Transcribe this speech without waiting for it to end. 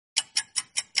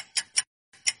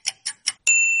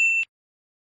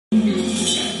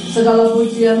Segala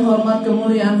pujian, hormat,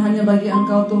 kemuliaan hanya bagi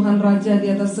Engkau Tuhan Raja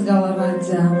di atas segala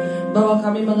raja. Bahwa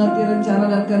kami mengerti rencana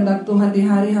dan kehendak Tuhan di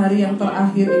hari-hari yang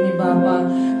terakhir ini Bapa.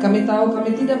 Kami tahu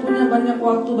kami tidak punya banyak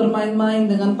waktu bermain-main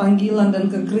dengan panggilan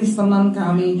dan kekristenan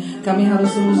kami. Kami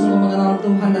harus sungguh-sungguh mengenal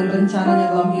Tuhan dan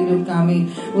rencananya dalam hidup kami.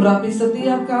 Urapi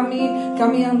setiap kami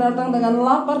yang datang dengan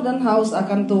lapar dan haus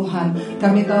akan Tuhan.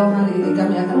 Kami tahu hari ini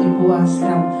kami akan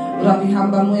dipuaskan. Urapi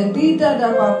hamba-Mu yang tidak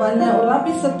ada apa-apanya.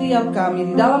 Urapi setiap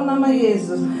kami di dalam nama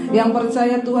Yesus. Yang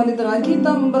percaya Tuhan di tengah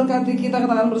kita, memberkati kita,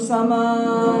 katakan bersama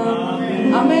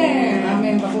amin.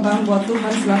 Amin. Tepuk tangan buat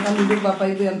Tuhan. Silakan duduk Bapak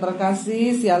Ibu yang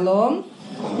terkasih. Shalom.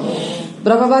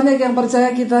 Berapa banyak yang percaya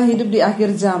kita hidup di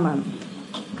akhir zaman?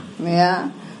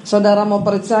 Ya, saudara mau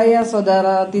percaya,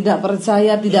 saudara tidak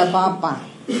percaya, tidak apa-apa.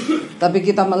 Tapi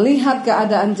kita melihat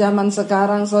keadaan zaman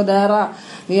sekarang, saudara,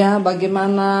 ya,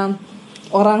 bagaimana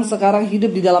orang sekarang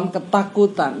hidup di dalam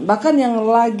ketakutan. Bahkan yang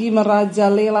lagi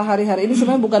merajalela hari-hari ini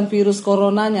sebenarnya bukan virus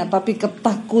coronanya, tapi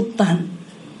ketakutan.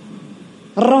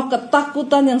 Roh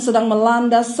ketakutan yang sedang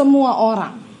melanda semua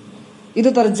orang.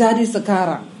 Itu terjadi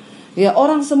sekarang. Ya,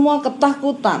 orang semua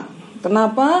ketakutan.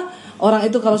 Kenapa? Orang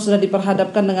itu kalau sudah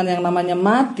diperhadapkan dengan yang namanya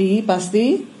mati,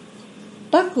 pasti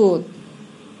takut.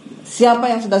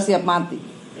 Siapa yang sudah siap mati?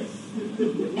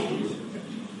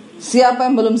 Siapa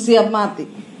yang belum siap mati?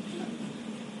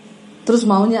 Terus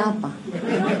maunya apa?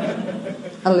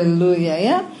 Haleluya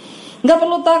ya. Gak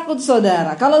perlu takut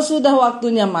saudara. Kalau sudah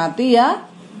waktunya mati ya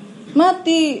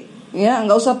mati. Ya,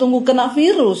 gak usah tunggu kena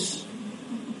virus.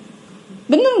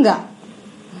 Bener gak?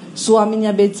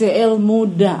 Suaminya BCL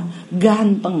muda,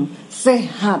 ganteng,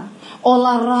 sehat,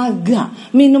 olahraga,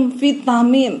 minum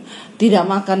vitamin, tidak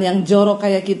makan yang jorok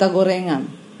kayak kita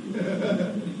gorengan.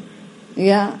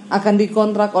 Ya, akan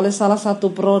dikontrak oleh salah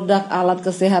satu produk alat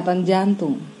kesehatan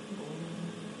jantung.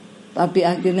 Tapi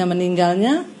akhirnya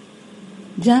meninggalnya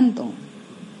jantung.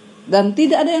 Dan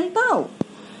tidak ada yang tahu.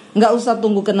 Gak usah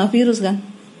tunggu kena virus kan.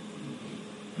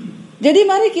 Jadi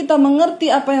mari kita mengerti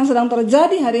apa yang sedang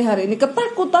terjadi hari-hari ini.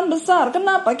 Ketakutan besar.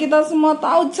 Kenapa? Kita semua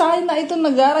tahu China itu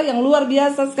negara yang luar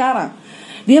biasa sekarang.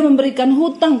 Dia memberikan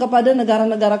hutang kepada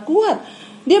negara-negara kuat.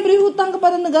 Dia beri hutang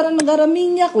kepada negara-negara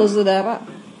minyak loh saudara.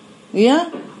 Ya,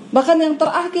 bahkan yang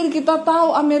terakhir kita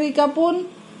tahu Amerika pun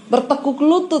bertekuk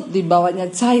lutut di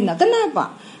bawahnya China.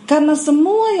 Kenapa? Karena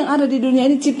semua yang ada di dunia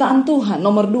ini ciptaan Tuhan.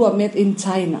 Nomor 2 made in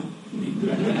China.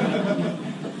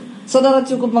 Saudara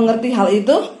cukup mengerti hal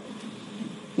itu?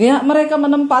 Ya, mereka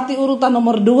menempati urutan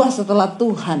nomor 2 setelah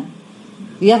Tuhan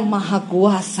yang Maha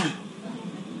Kuasa.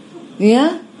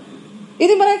 Ya,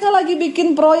 ini mereka lagi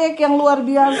bikin proyek yang luar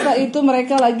biasa itu.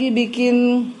 Mereka lagi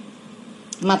bikin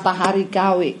matahari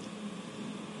KW.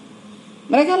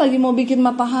 Mereka lagi mau bikin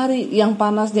matahari yang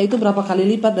panasnya itu berapa kali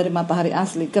lipat dari matahari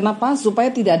asli. Kenapa? Supaya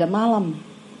tidak ada malam.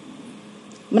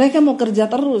 Mereka mau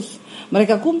kerja terus.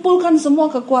 Mereka kumpulkan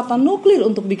semua kekuatan nuklir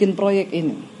untuk bikin proyek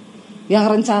ini. Yang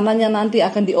rencananya nanti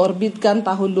akan diorbitkan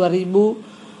tahun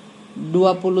 2023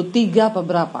 apa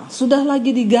berapa. Sudah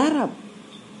lagi digarap.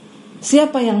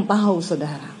 Siapa yang tahu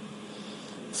saudara?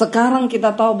 Sekarang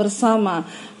kita tahu bersama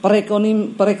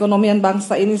perekonomian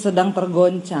bangsa ini sedang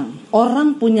tergoncang.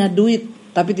 Orang punya duit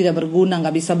tapi tidak berguna,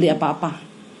 gak bisa beli apa-apa.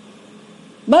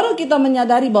 Baru kita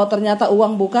menyadari bahwa ternyata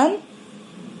uang bukan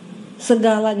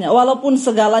segalanya. Walaupun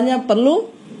segalanya perlu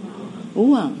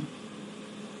uang.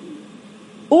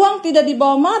 Uang tidak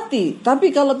dibawa mati, tapi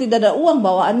kalau tidak ada uang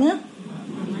bawaannya,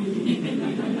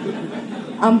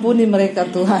 ampuni mereka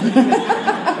Tuhan.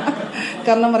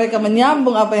 Karena mereka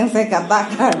menyambung apa yang saya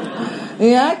katakan.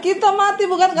 Ya, kita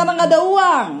mati bukan karena nggak ada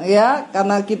uang, ya,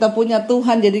 karena kita punya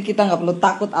Tuhan, jadi kita nggak perlu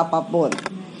takut apapun.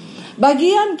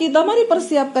 Bagian kita mari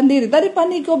persiapkan diri. Tadi Pak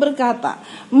Niko berkata,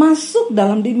 masuk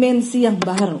dalam dimensi yang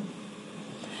baru.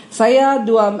 Saya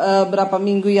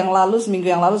seminggu yang lalu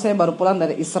saya baru pulang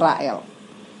dari Israel.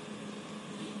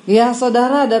 Ya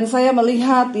saudara, dan saya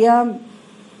melihat ya,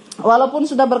 walaupun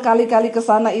sudah berkali-kali ke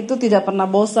sana itu tidak pernah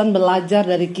bosan belajar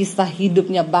dari kisah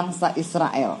hidupnya bangsa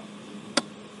Israel.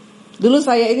 Dulu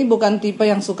saya ini bukan tipe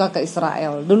yang suka ke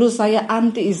Israel. Dulu saya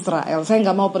anti Israel. Saya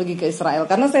gak mau pergi ke Israel.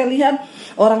 Karena saya lihat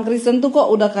orang Kristen tuh kok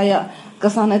udah kayak ke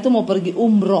sana itu mau pergi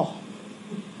umroh.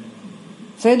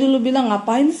 Saya dulu bilang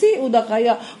ngapain sih udah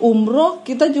kayak umroh.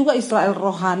 Kita juga Israel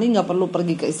rohani, gak perlu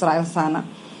pergi ke Israel sana.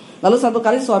 Lalu satu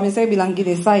kali suami saya bilang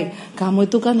gini, "Say, kamu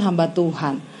itu kan hamba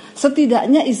Tuhan.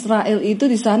 Setidaknya Israel itu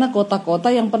di sana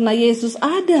kota-kota yang pernah Yesus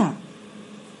ada.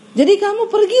 Jadi kamu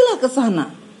pergilah ke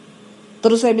sana."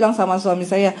 Terus saya bilang sama suami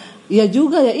saya, "Iya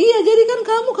juga ya." "Iya, jadi kan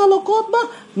kamu kalau khotbah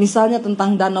misalnya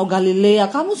tentang Danau Galilea,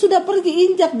 kamu sudah pergi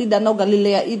injak di Danau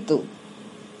Galilea itu.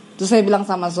 Terus saya bilang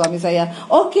sama suami saya,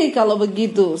 oke, kalau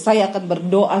begitu saya akan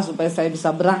berdoa supaya saya bisa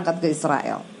berangkat ke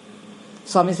Israel.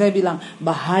 Suami saya bilang,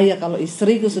 bahaya kalau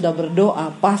istriku sudah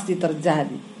berdoa, pasti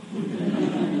terjadi.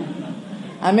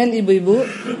 Amin, ibu-ibu.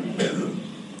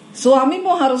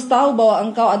 Suamimu harus tahu bahwa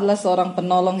engkau adalah seorang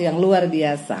penolong yang luar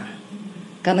biasa,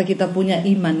 karena kita punya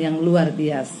iman yang luar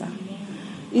biasa.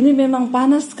 Ini memang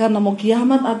panas karena mau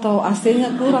kiamat atau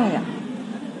AC-nya kurang ya?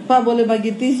 Pak, boleh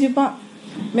bagi tisu, Pak?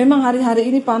 Memang hari-hari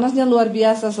ini panasnya luar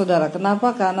biasa, saudara.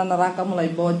 Kenapa? Karena neraka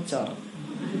mulai bocor.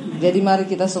 Jadi mari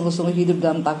kita sungguh-sungguh hidup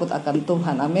dalam takut akan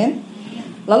Tuhan. Amin.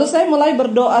 Lalu saya mulai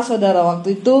berdoa, saudara.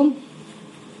 Waktu itu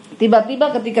tiba-tiba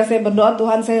ketika saya berdoa,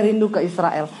 Tuhan, saya rindu ke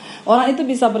Israel. Orang itu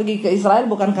bisa pergi ke Israel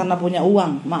bukan karena punya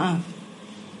uang. Maaf.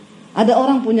 Ada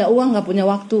orang punya uang gak punya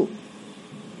waktu.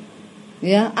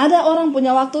 Ya, ada orang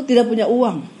punya waktu tidak punya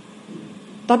uang.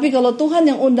 Tapi kalau Tuhan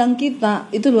yang undang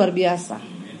kita, itu luar biasa.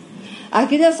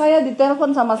 Akhirnya saya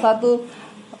ditelepon sama satu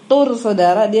tur,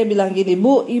 saudara. Dia bilang gini,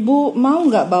 Bu, ibu mau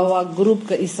gak bawa grup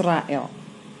ke Israel?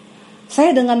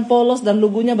 Saya dengan polos dan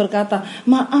lugunya berkata,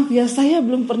 maaf ya, saya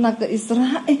belum pernah ke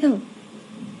Israel.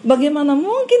 Bagaimana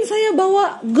mungkin saya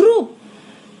bawa grup?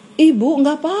 Ibu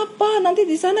gak apa-apa, nanti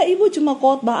di sana ibu cuma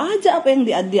khotbah aja apa yang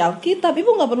di Alkitab.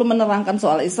 Ibu gak perlu menerangkan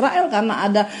soal Israel karena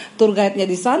ada tour guide-nya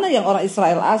di sana yang orang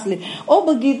Israel asli. Oh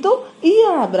begitu?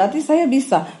 Iya, berarti saya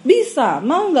bisa. Bisa,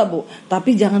 mau gak Bu?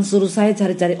 Tapi jangan suruh saya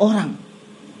cari-cari orang.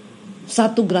 1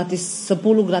 gratis,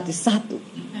 10 gratis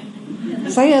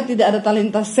 1. Saya tidak ada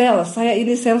talenta sales, saya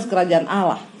ini sales kerajaan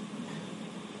Allah.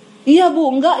 Iya Bu,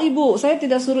 enggak ibu, saya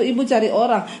tidak suruh ibu cari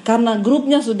orang, karena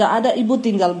grupnya sudah ada, ibu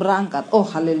tinggal berangkat. Oh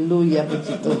haleluya,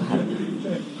 puji Tuhan.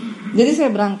 Jadi saya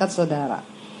berangkat, saudara.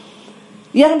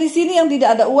 Yang di sini yang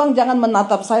tidak ada uang jangan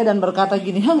menatap saya dan berkata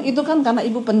gini, itu kan karena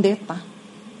ibu pendeta,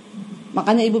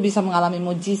 makanya ibu bisa mengalami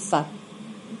mujizat.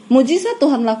 Mujizat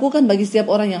Tuhan lakukan bagi setiap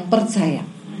orang yang percaya.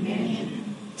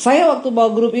 Saya waktu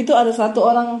bawa grup itu ada satu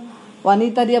orang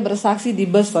wanita, dia bersaksi di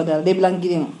bus, saudara. Dia bilang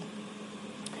gini,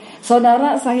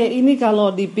 saudara, saya ini kalau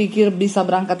dipikir bisa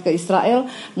berangkat ke Israel,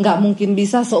 gak mungkin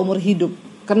bisa seumur hidup.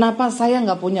 Kenapa? Saya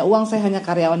gak punya uang, saya hanya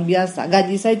karyawan biasa.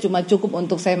 Gaji saya cuma cukup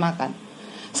untuk saya makan.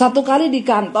 Satu kali di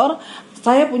kantor,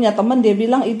 saya punya teman, dia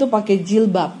bilang itu pakai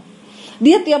jilbab.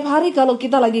 Dia tiap hari kalau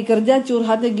kita lagi kerja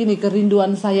curhatnya gini,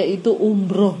 kerinduan saya itu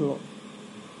umroh loh.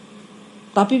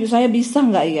 Tapi saya bisa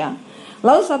gak ya?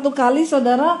 Lalu satu kali,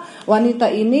 saudara, wanita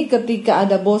ini ketika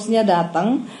ada bosnya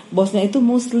datang, bosnya itu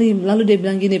muslim. Lalu dia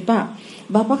bilang gini, Pak,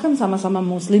 Bapak kan sama-sama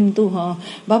muslim tuh,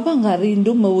 Bapak gak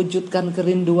rindu mewujudkan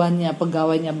kerinduannya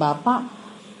pegawainya Bapak?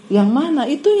 Yang mana?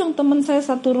 Itu yang teman saya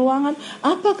satu ruangan.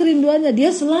 Apa kerinduannya?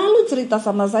 Dia selalu cerita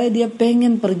sama saya, dia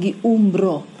pengen pergi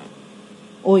umroh.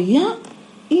 Oh iya?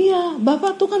 Iya,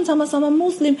 Bapak tuh kan sama-sama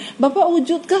muslim, Bapak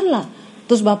wujudkanlah.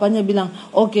 Terus bapaknya bilang,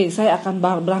 oke, saya akan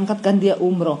berangkatkan dia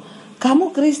umroh.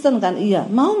 Kamu Kristen kan? Iya.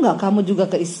 Mau gak kamu juga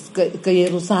ke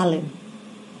Yerusalem?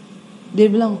 Dia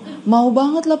bilang, mau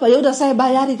banget lah Pak. Ya udah saya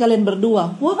bayari kalian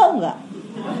berdua. Wow gak?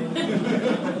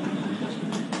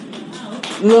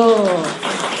 Loh,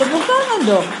 tepuk tangan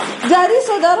dong. Jadi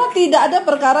saudara, tidak ada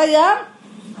perkara yang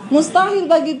mustahil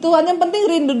bagi Tuhan. Yang penting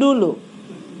rindu dulu.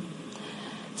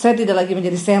 Saya tidak lagi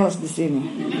menjadi sales di sini.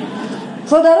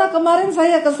 Saudara, kemarin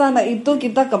saya ke sana itu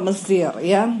kita ke Mesir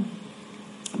ya.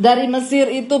 Dari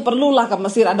Mesir itu perlulah ke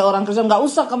Mesir. Ada orang Kristen, gak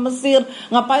usah ke Mesir.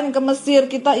 Ngapain ke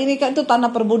Mesir? Kita ini kan itu tanah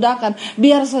perbudakan.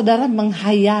 Biar saudara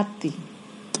menghayati.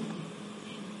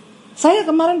 Saya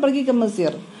kemarin pergi ke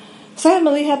Mesir. Saya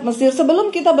melihat Mesir. Sebelum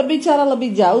kita berbicara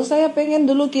lebih jauh, saya pengen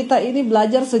dulu kita ini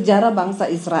belajar sejarah bangsa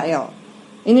Israel.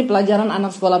 Ini pelajaran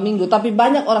anak sekolah minggu. Tapi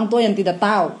banyak orang tua yang tidak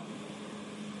tahu.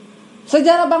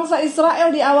 Sejarah bangsa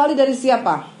Israel diawali dari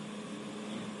siapa?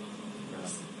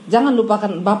 Jangan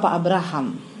lupakan Bapak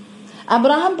Abraham.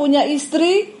 Abraham punya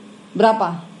istri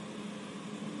berapa?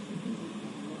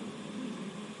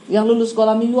 Yang lulus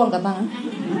sekolah minggu angkat tangan.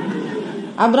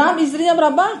 Abraham istrinya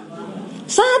berapa?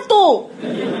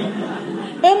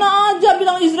 1. Enak aja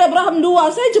bilang istri Abraham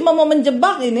 2. Saya cuma mau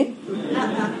menjebak ini.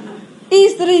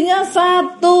 Istrinya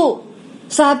 1.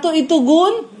 1 itu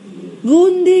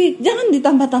gundik. Jangan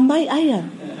ditambah-tambahi ayat.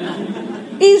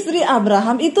 Istri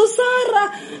Abraham itu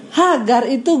Sarah. Hagar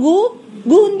itu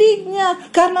gundiknya.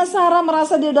 Karena Sarah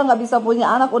merasa dia udah gak bisa punya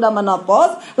anak, udah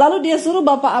menopause. Lalu dia suruh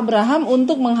Bapak Abraham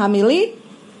untuk menghamili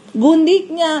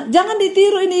gundiknya. Jangan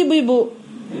ditiru ini ibu-ibu.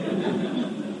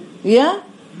 Ya,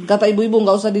 kata ibu-ibu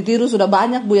gak usah ditiru, sudah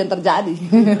banyak Bu yang terjadi.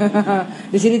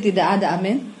 Di sini tidak ada,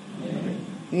 amin.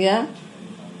 Ya.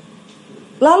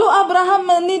 Lalu Abraham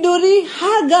meniduri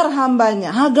Hagar hambanya.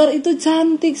 Hagar itu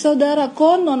cantik saudara.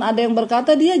 Konon ada yang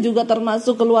berkata dia juga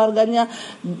termasuk keluarganya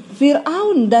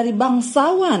Fir'aun dari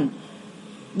bangsawan.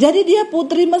 Jadi dia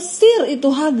putri Mesir itu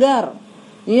Hagar.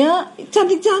 Ya,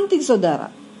 cantik-cantik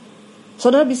saudara.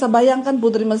 Saudara bisa bayangkan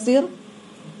putri Mesir?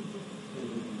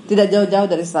 Tidak jauh-jauh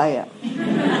dari saya.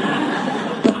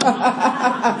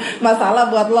 Masalah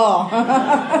buat lo.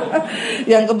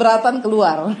 Yang keberatan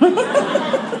keluar.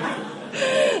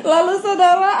 Lalu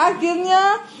saudara,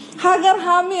 akhirnya Hagar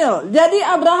hamil. Jadi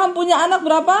Abraham punya anak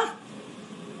berapa?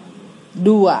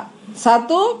 2.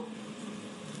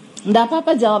 1. Tidak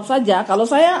apa-apa, jawab saja. Kalau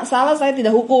saya salah, saya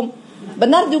tidak hukum.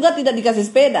 Benar juga tidak dikasih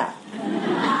sepeda.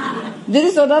 Jadi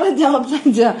saudara jawab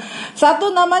saja.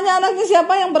 1, namanya anaknya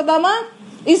siapa? Yang pertama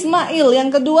Ismail, yang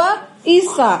kedua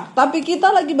Ishak. Tapi kita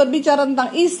lagi berbicara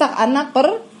tentang Ishak, anak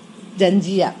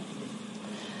perjanjian.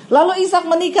 Lalu Ishak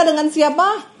menikah dengan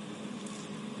siapa?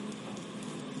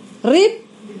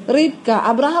 Ribka.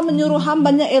 Abraham menyuruh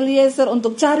hambanya Eliezer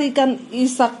untuk carikan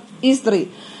Ishak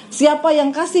istri. Siapa yang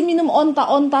kasih minum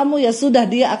onta-ontamu, ya sudah,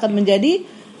 dia akan menjadi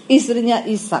istrinya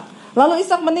Ishak. Lalu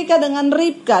Ishak menikah dengan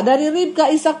Ribka. Dari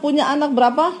Ribka Ishak punya anak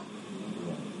berapa?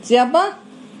 Siapa?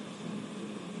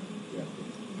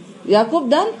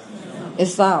 Yakub dan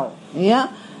Esau.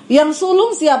 Ya. Yang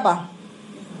sulung siapa?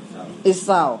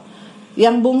 Esau.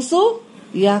 Yang bungsu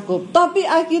Yakub. Tapi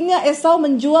akhirnya Esau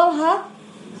menjual hak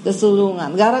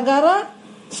kesulungan gara-gara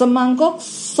semangkok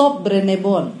sop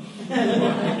brenebon,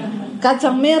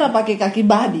 kacang merah pakai kaki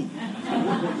babi.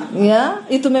 Ya,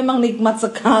 itu memang nikmat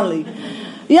sekali.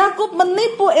 Yakub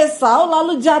menipu Esau,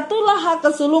 lalu jatuhlah hak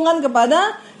kesulungan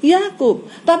kepada Yakub.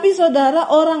 Tapi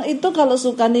saudara, orang itu kalau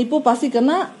suka nipu pasti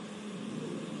kena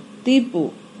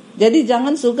tipu. Jadi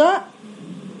jangan suka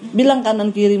bilang kanan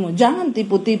kirimu, jangan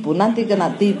tipu-tipu, nanti kena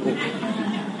tipu.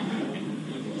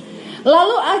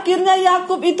 Lalu akhirnya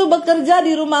Yakub itu bekerja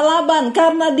di rumah Laban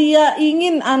karena dia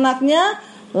ingin anaknya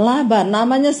Laban.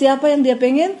 Namanya siapa yang dia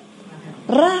pengen?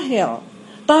 Rahel.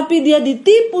 Tapi dia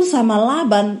ditipu sama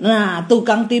Laban. Nah,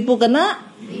 tukang tipu kena.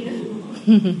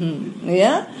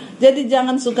 Ya. Jadi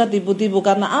jangan suka tipu-tipu,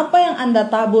 karena apa yang Anda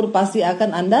tabur pasti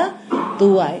akan Anda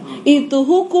tuai. Itu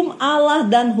hukum Allah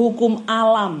dan hukum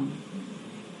alam.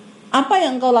 Apa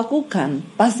yang engkau lakukan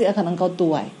pasti akan engkau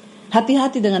tuai.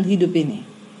 Hati-hati dengan hidup ini.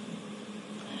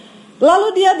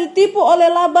 Lalu dia ditipu oleh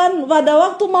Laban. Pada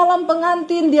waktu malam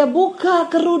pengantin, dia buka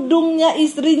kerudungnya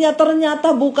istrinya,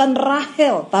 ternyata bukan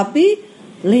Rahel tapi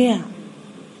Lea.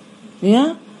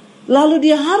 Ya. Lalu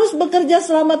dia harus bekerja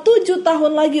selama 7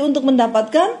 tahun lagi untuk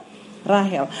mendapatkan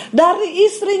Rahel. Dari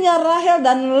istrinya Rahel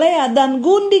dan Lea dan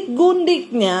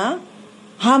gundik-gundiknya,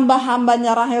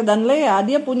 hamba-hambanya Rahel dan Lea,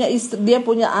 dia punya istri, dia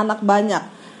punya anak banyak.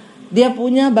 Dia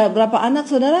punya berapa anak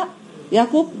saudara?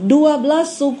 Yakub 12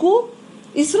 suku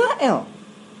Israel.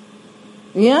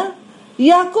 Ya,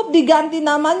 Yakub diganti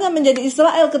namanya menjadi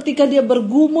Israel ketika dia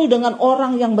bergumul dengan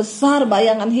orang yang besar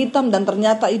bayangan hitam, dan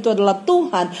ternyata itu adalah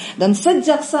Tuhan. Dan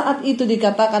sejak saat itu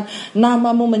dikatakan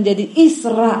namamu menjadi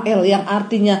Israel, yang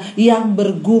artinya yang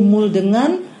bergumul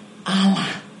dengan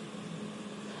Allah.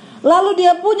 Lalu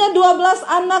dia punya 12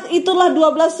 anak, itulah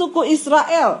 12 suku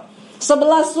Israel.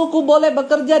 11 suku boleh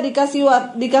bekerja,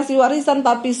 dikasih warisan,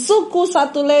 tapi suku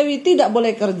satu Lewi tidak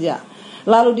boleh kerja.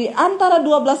 Lalu di antara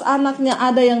 12 anaknya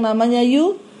ada yang namanya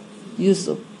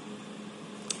Yusuf.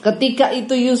 Ketika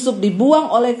itu Yusuf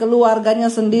dibuang oleh keluarganya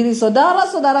sendiri,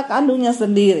 saudara-saudara kandungnya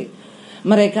sendiri.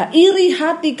 Mereka iri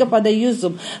hati kepada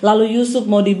Yusuf. Lalu Yusuf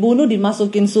mau dibunuh,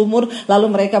 dimasukin sumur. Lalu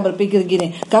mereka berpikir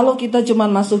gini, kalau kita cuma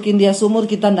masukin dia sumur,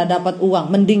 kita tidak dapat uang,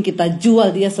 mending kita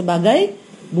jual dia sebagai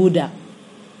budak.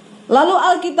 Lalu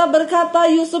Alkitab berkata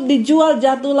Yusuf dijual,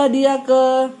 jatuhlah dia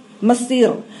ke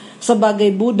Mesir sebagai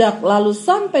budak, lalu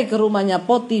sampai ke rumahnya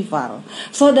Potifar.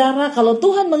 Saudara, kalau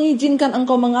Tuhan mengizinkan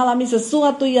engkau mengalami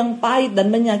sesuatu yang pahit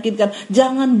dan menyakitkan,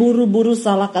 jangan buru-buru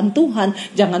salahkan Tuhan,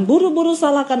 jangan buru-buru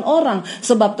salahkan orang,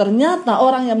 sebab ternyata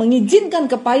orang yang mengizinkan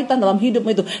kepahitan dalam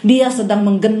hidupmu itu, dia sedang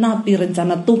menggenapi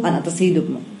rencana Tuhan atas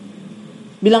hidupmu.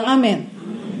 Bilang amin.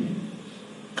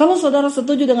 Kalau saudara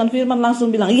setuju dengan firman,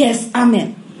 langsung bilang yes,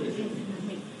 amin.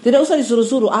 Tidak usah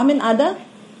disuruh-suruh. Amin ada?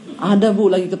 Ada bu,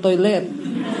 lagi ke toilet.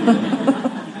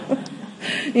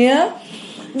 Ya.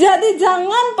 Jadi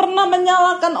jangan pernah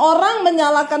menyalahkan orang,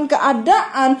 menyalahkan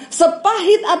keadaan.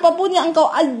 Sepahit apapun yang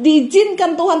engkau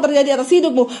diizinkan Tuhan terjadi atas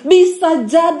hidupmu, bisa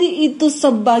jadi itu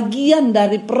sebagian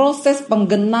dari proses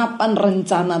penggenapan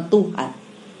rencana Tuhan.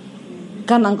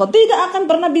 Karena engkau tidak akan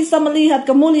pernah bisa melihat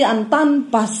kemuliaan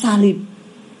tanpa salib.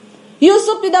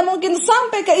 Yusuf tidak mungkin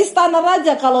sampai ke istana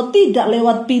raja kalau tidak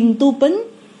lewat pintu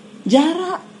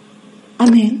penjara.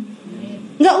 Amin.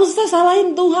 Gak usah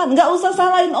salahin Tuhan, gak usah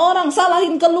salahin orang,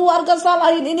 salahin keluarga,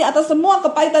 salahin ini atas semua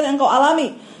kepahitan yang kau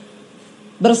alami.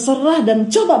 Berserah dan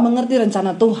coba mengerti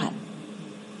rencana Tuhan.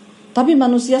 Tapi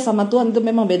manusia sama Tuhan itu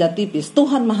memang beda tipis.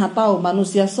 Tuhan maha tahu,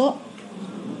 manusia sok.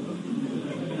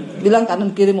 Bilang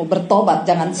kanan kirimu, bertobat,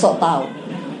 jangan sok tahu.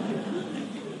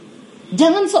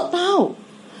 Jangan sok tahu.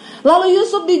 Lalu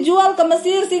Yusuf dijual ke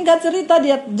Mesir, singkat cerita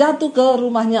dia jatuh ke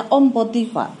rumahnya Om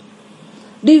Potifar.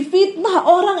 Difitnah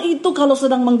orang itu kalau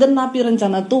sedang menggenapi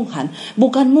rencana Tuhan,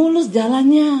 bukan mulus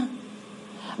jalannya.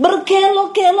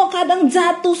 Berkelok-kelok, kadang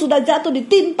jatuh, sudah jatuh,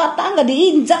 ditimpa tangga,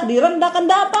 diinjak, direndahkan,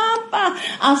 tidak apa-apa.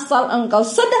 Asal engkau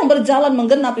sedang berjalan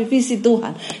menggenapi visi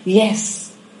Tuhan.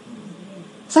 Yes.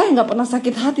 Saya nggak pernah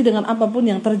sakit hati dengan apapun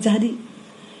yang terjadi.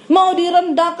 Mau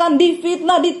direndahkan,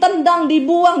 difitnah, ditendang,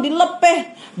 dibuang,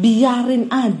 dilepeh, biarin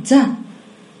aja.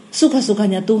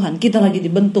 Suka-sukanya Tuhan. Kita lagi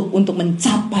dibentuk untuk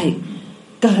mencapai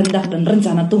kehendak dan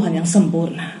rencana Tuhan yang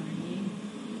sempurna.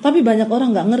 Tapi banyak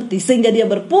orang gak ngerti, sehingga dia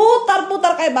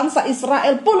berputar-putar kayak bangsa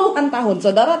Israel puluhan tahun.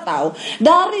 Saudara tahu,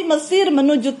 dari Mesir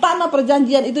menuju tanah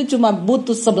perjanjian itu cuma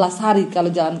butuh 11 hari kalau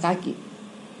jalan kaki.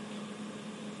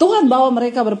 Tuhan bawa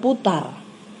mereka berputar.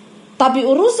 Tapi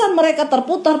urusan mereka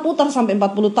terputar-putar sampai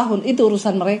 40 tahun, itu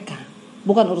urusan mereka,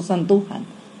 bukan urusan Tuhan.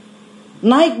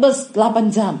 Naik bus 8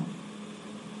 jam,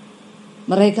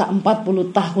 mereka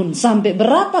 40 tahun. Sampai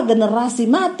berapa generasi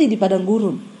mati di padang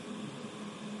gurun.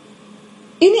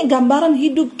 Ini gambaran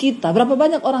hidup kita. Berapa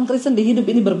banyak orang Kristen di hidup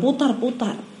ini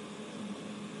berputar-putar.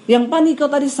 Yang Paniko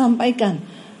tadi sampaikan,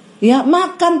 ya,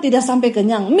 makan tidak sampai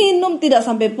kenyang, minum tidak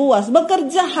sampai puas,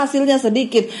 bekerja hasilnya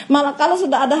sedikit, malah kalau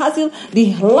sudah ada hasil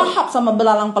dilahap sama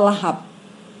belalang pelahap.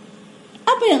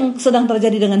 Apa yang sedang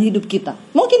terjadi dengan hidup kita?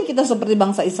 Mungkin kita seperti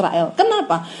bangsa Israel.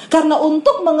 Kenapa? Karena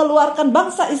untuk mengeluarkan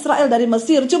bangsa Israel dari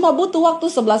Mesir cuma butuh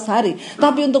waktu 11 hari.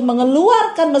 Tapi untuk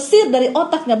mengeluarkan Mesir dari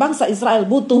otaknya bangsa Israel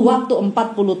butuh waktu 40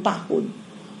 tahun.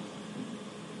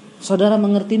 Saudara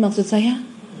mengerti maksud saya?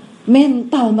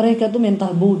 Mental mereka itu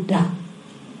mental budak.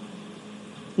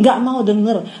 Gak mau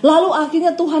dengar. Lalu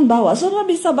akhirnya Tuhan bawa. Saudara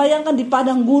bisa bayangkan di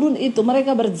padang gurun itu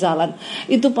mereka berjalan.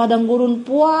 Itu padang gurun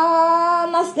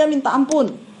panasnya minta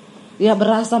ampun. Ya,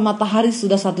 berasa matahari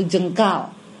sudah 1 jengkal.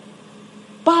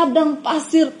 Padang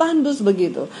pasir tandus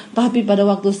begitu. Tapi pada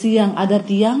waktu siang ada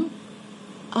tiang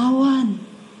awan.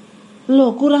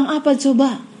 Loh, kurang apa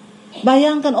coba?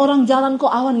 Bayangkan orang jalan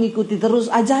kok awan ngikuti terus.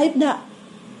 Ajaib gak?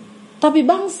 Tapi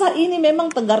bangsa ini memang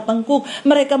tegar tengkuk.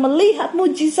 Mereka melihat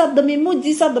mujizat demi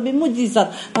mujizat demi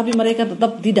mujizat. Tapi mereka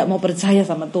tetap tidak mau percaya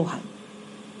sama Tuhan.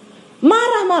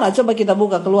 Marah-marah. Coba kita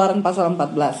buka Keluaran pasal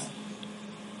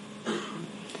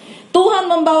 14. Tuhan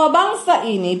membawa bangsa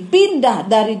ini pindah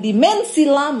dari dimensi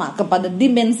lama kepada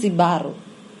dimensi baru.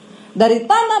 Dari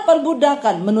tanah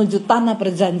perbudakan menuju tanah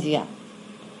perjanjian.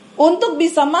 Untuk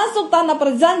bisa masuk tanah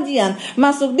perjanjian,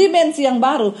 masuk dimensi yang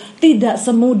baru, tidak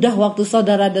semudah waktu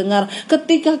saudara dengar.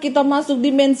 Ketika kita masuk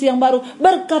dimensi yang baru,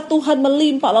 berkat Tuhan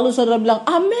melimpah. Lalu saudara bilang,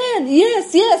 amin,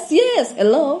 yes, yes, yes.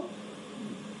 Hello.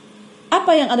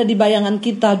 Apa yang ada di bayangan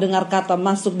kita dengar kata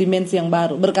masuk dimensi yang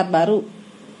baru? Berkat baru,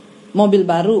 mobil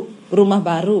baru, rumah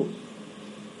baru,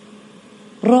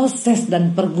 proses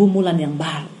dan pergumulan yang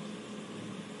baru.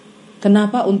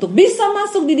 Kenapa? Untuk bisa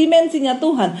masuk di dimensinya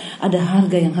Tuhan, ada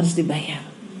harga yang harus dibayar.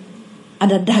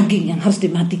 Ada daging yang harus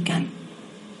dimatikan.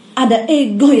 Ada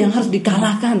ego yang harus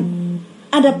dikalahkan.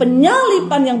 Ada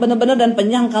penyalipan yang benar-benar dan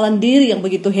penyangkalan diri yang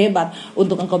begitu hebat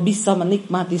untuk engkau bisa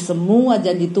menikmati semua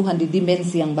janji Tuhan di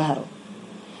dimensi yang baru.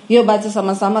 Yuk baca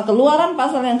sama-sama Keluaran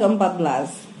pasal yang ke-14.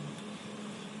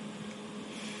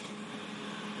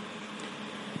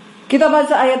 Kita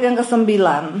baca ayat yang ke-9.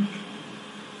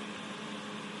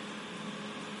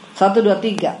 1, 2,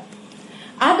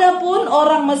 3. Adapun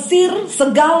orang Mesir,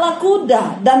 segala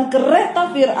kuda dan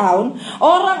kereta Fir'aun,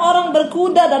 orang-orang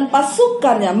berkuda dan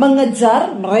pasukannya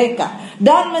mengejar mereka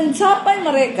dan mencapai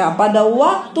mereka pada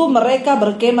waktu mereka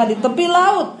berkemah di tepi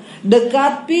laut,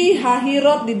 dekat Pi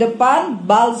Hahirot di depan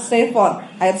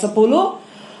Baal-Zephon. Ayat 10.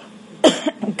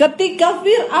 Ketika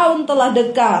Fir'aun telah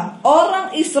dekat,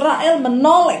 orang Israel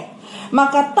menoleh.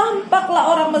 Maka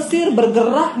tampaklah orang Mesir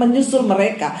bergerak menyusul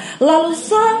mereka. Lalu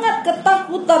sangat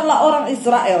ketakutanlah orang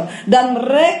Israel, dan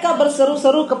mereka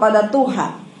berseru-seru kepada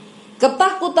Tuhan.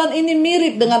 Ketakutan ini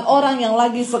mirip dengan orang yang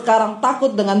lagi sekarang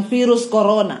takut dengan virus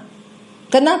corona.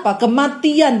 Kenapa?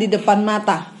 Kematian di depan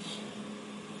mata.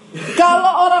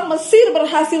 Kalau orang Mesir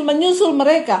berhasil menyusul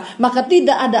mereka, maka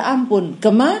tidak ada ampun,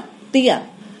 kematian.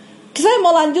 Saya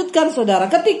mau lanjutkan saudara.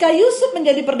 Ketika Yusuf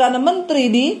menjadi Perdana Menteri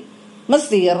di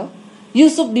Mesir,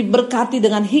 Yusuf diberkati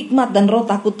dengan hikmat dan roh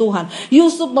takut Tuhan.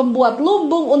 Yusuf membuat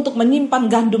lumbung untuk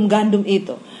menyimpan gandum-gandum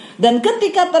itu. Dan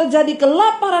ketika terjadi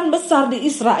kelaparan besar di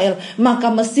Israel, maka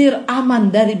Mesir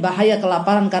aman dari bahaya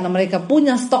kelaparan karena mereka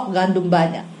punya stok gandum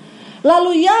banyak.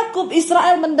 Lalu Yakub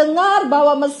Israel mendengar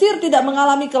bahwa Mesir tidak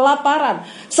mengalami kelaparan.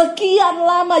 Sekian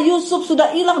lama Yusuf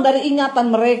sudah hilang dari ingatan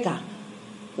mereka.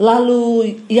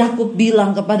 Lalu Yakub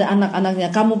bilang kepada anak-anaknya,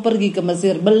 kamu pergi ke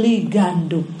Mesir beli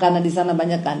gandum, karena di sana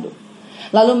banyak gandum.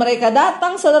 Lalu mereka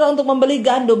datang, saudara, untuk membeli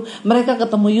gandum. Mereka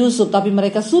ketemu Yusuf, tapi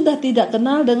mereka sudah tidak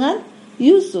kenal dengan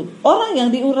Yusuf. Orang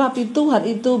yang diurapi Tuhan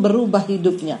itu berubah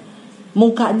hidupnya.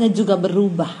 Mukanya juga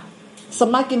berubah.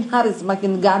 Semakin hari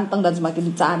semakin ganteng dan semakin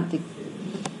cantik.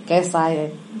 Kayak saya.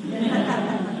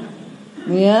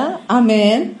 Ya,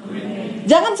 amin.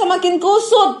 Jangan semakin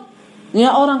kusut.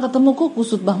 Ya, orang ketemu kok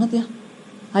kusut banget ya.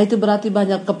 Nah, itu berarti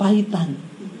banyak kepahitan.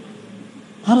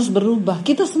 Harus berubah.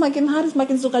 Kita semakin hari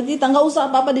semakin sukacita. Gak usah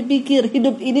apa-apa dipikir.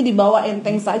 Hidup ini dibawa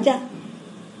enteng saja.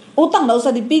 Utang gak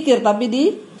usah dipikir, tapi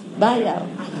dibayar.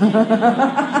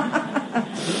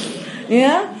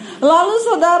 Ya. Lalu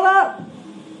saudara,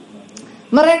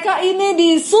 mereka ini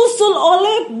disusul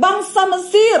oleh bangsa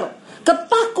Mesir.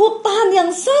 Ketakutan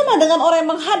yang sama dengan orang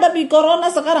yang menghadapi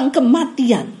corona sekarang,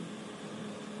 kematian.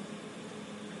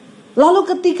 Lalu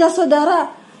ketika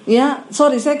saudara,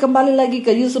 saya kembali lagi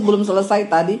ke Yusuf, belum selesai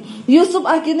tadi. Yusuf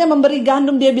akhirnya memberi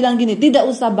gandum, dia bilang gini, tidak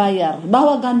usah bayar,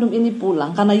 bawa gandum ini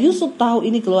pulang. Karena Yusuf tahu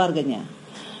ini keluarganya.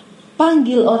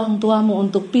 Panggil orang tuamu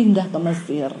untuk pindah ke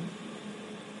Mesir.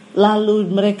 Lalu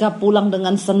mereka pulang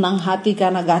dengan senang hati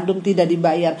karena gandum tidak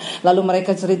dibayar. Lalu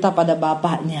mereka cerita pada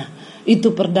bapaknya,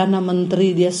 itu Perdana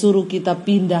Menteri, dia suruh kita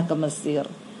pindah ke Mesir.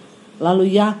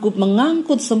 Lalu Yakub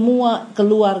mengangkut semua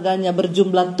keluarganya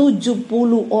berjumlah 70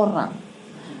 orang.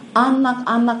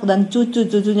 Anak-anak dan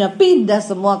cucu-cucunya pindah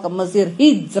semua ke Mesir,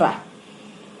 hijrah.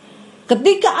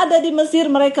 Ketika ada di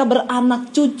Mesir, mereka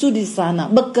beranak cucu di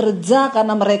sana, bekerja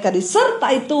karena mereka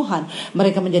disertai Tuhan.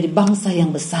 Mereka menjadi bangsa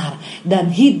yang besar dan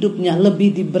hidupnya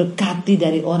lebih diberkati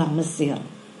dari orang Mesir.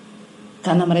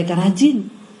 Karena mereka rajin.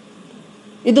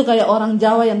 Itu kayak orang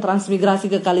Jawa yang transmigrasi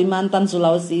ke Kalimantan,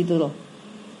 Sulawesi itu loh.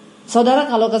 Saudara,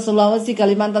 kalau ke Sulawesi,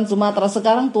 Kalimantan, Sumatera,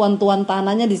 sekarang tuan-tuan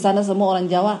tanahnya di sana semua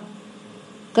orang Jawa.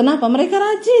 Kenapa? Mereka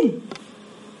rajin.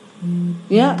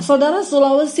 Ya, saudara,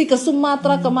 Sulawesi ke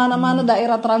Sumatera, kemana-mana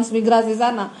daerah transmigrasi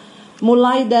sana,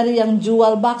 mulai dari yang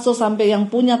jual bakso sampai yang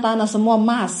punya tanah semua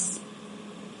Mas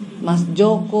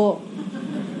Joko,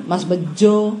 Mas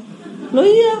Bejo. Loh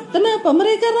iya, kenapa?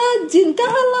 Mereka rajin,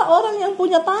 kalah orang yang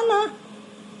punya tanah.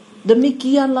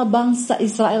 Demikianlah bangsa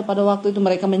Israel pada waktu itu,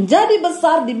 mereka menjadi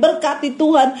besar, diberkati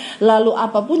Tuhan. Lalu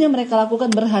apapun yang mereka lakukan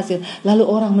berhasil. Lalu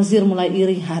orang Mesir mulai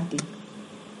iri hati.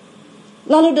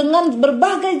 Lalu dengan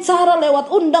berbagai cara lewat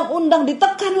undang-undang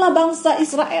ditekanlah bangsa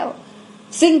Israel.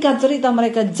 Singkat cerita,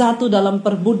 mereka jatuh dalam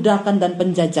perbudakan dan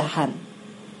penjajahan.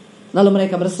 Lalu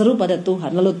mereka berseru pada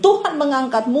Tuhan. Lalu Tuhan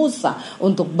mengangkat Musa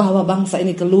untuk bawa bangsa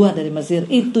ini keluar dari Mesir.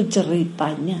 Itu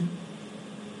ceritanya.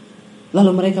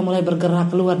 Lalu mereka mulai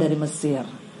bergerak keluar dari Mesir.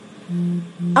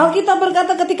 Alkitab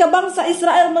berkata ketika bangsa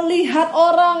Israel melihat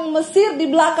orang Mesir di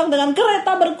belakang dengan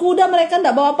kereta berkuda, mereka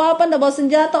tidak bawa apa-apa, tidak bawa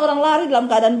senjata, orang lari dalam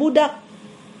keadaan budak.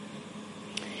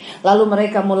 Lalu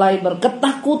mereka mulai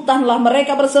berketakutanlah,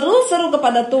 mereka berseru-seru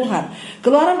kepada Tuhan.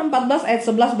 Keluaran 14 ayat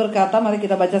 11 berkata, mari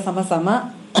kita baca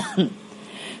sama-sama.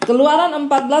 Keluaran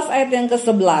 14 ayat yang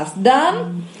ke-11.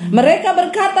 Dan mereka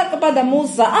berkata kepada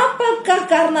Musa, apakah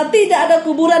karena tidak ada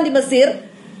kuburan di Mesir,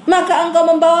 maka engkau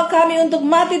membawa kami untuk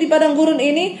mati di padang gurun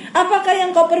ini? Apakah yang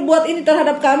kau perbuat ini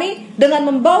terhadap kami dengan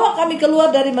membawa kami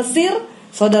keluar dari Mesir?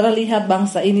 Saudara, lihat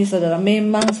bangsa ini, saudara.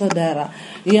 Memang saudara,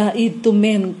 ya itu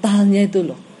mentalnya itu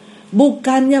loh.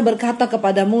 Bukannya berkata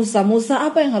kepada Musa, Musa,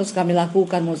 apa yang harus kami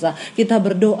lakukan, Musa? Kita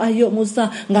berdoa yuk, Musa.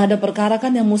 Gak ada perkara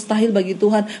kan yang mustahil bagi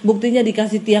Tuhan. Buktinya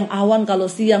dikasih tiang awan, kalau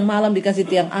siang malam dikasih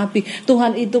tiang api.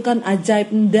 Tuhan itu kan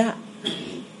ajaib. Enggak.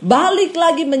 Balik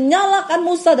lagi menyalahkan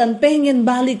Musa dan pengen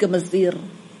balik ke Mesir.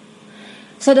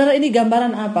 Saudara, ini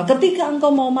gambaran apa? Ketika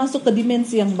engkau mau masuk ke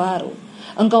dimensi yang baru,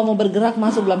 engkau mau bergerak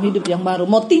masuk dalam hidup yang baru,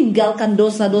 mau tinggalkan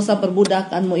dosa-dosa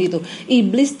perbudakanmu itu,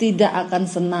 iblis tidak akan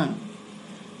senang.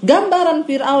 Gambaran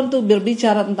Fir'aun itu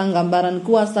berbicara tentang gambaran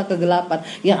kuasa kegelapan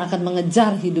yang akan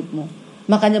mengejar hidupmu.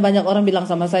 Makanya banyak orang bilang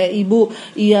sama saya, ibu,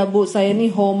 iya bu, saya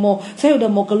ini homo, saya udah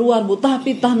mau keluar bu,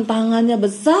 tapi tantangannya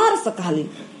besar sekali.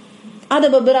 Ada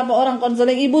beberapa orang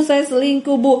konseling, ibu saya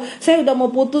selingkuh bu, saya udah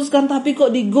mau putuskan tapi kok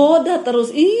digoda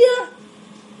terus. Iya,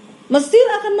 Mesir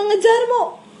akan mengejarmu.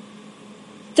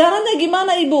 Caranya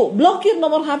gimana ibu? Blokir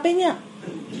nomor HP-nya.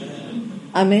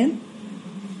 Amin.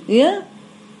 Iya.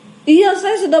 Iya,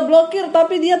 saya sudah blokir,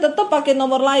 tapi dia tetap pakai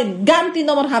nomor lain. Ganti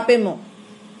nomor HP-mu.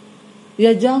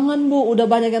 Ya jangan bu, udah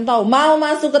banyak yang tahu. Mau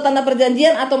masuk ke tanah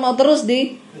perjanjian atau mau terus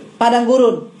di padang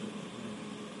gurun?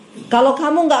 Kalau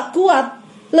kamu gak kuat,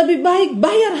 Lebih baik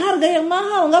bayar harga yang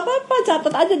mahal. Gak apa-apa,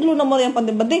 catat aja dulu nomor yang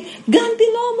penting-penting. Ganti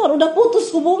nomor, udah putus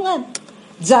hubungan.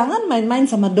 Jangan main-main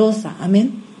sama dosa.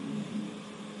 Amin.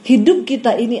 Hidup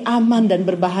kita ini aman dan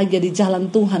berbahagia di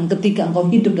jalan Tuhan ketika engkau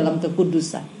hidup dalam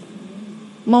kekudusan.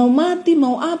 Mau mati,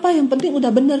 mau apa, yang penting udah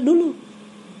benar dulu.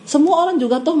 Semua orang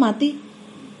juga toh mati.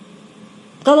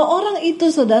 Kalau orang itu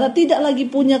saudara tidak lagi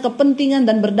punya kepentingan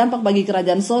dan berdampak bagi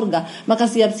kerajaan sorga, maka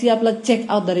siap-siaplah check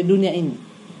out dari dunia ini.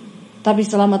 Tapi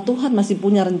selama Tuhan masih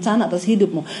punya rencana atas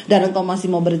hidupmu, dan engkau masih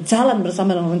mau berjalan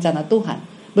bersama dengan rencana Tuhan,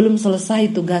 belum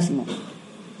selesai tugasmu.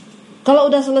 Kalau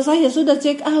udah selesai ya sudah,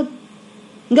 check out.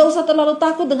 Gak usah terlalu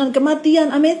takut dengan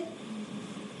kematian, amin.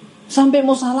 Sampai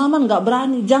mau salaman gak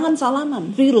berani. Jangan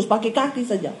salaman, virus pakai kaki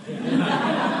saja.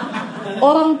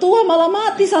 Orang tua malah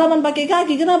mati salaman pakai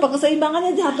kaki. Kenapa?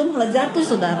 Keseimbangannya jatuh, malah jatuh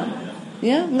saudara.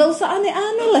 Ya, nggak usah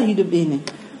aneh-aneh lah hidup ini.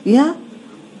 Ya,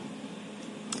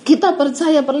 kita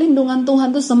percaya perlindungan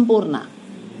Tuhan itu sempurna.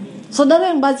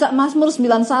 Saudara yang baca Mazmur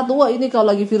 91, wah ini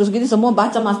kalau lagi virus gini semua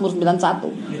baca Mazmur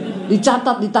 91.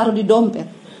 Dicatat, ditaruh di dompet.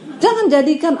 Jangan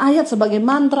jadikan ayat sebagai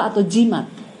mantra atau jimat.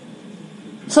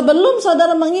 Sebelum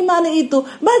saudara mengimani itu,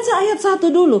 baca ayat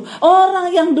 1 dulu.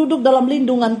 Orang yang duduk dalam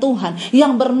lindungan Tuhan,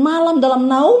 yang bermalam dalam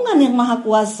naungan yang maha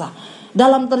kuasa.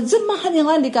 Dalam terjemahan yang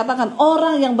lain dikatakan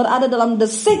orang yang berada dalam the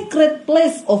secret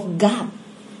place of God.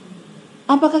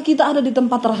 Apakah kita ada di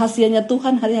tempat rahasianya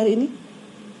Tuhan hari-hari ini?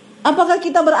 Apakah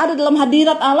kita berada dalam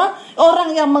hadirat Allah?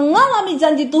 Orang yang mengalami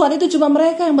janji Tuhan itu cuma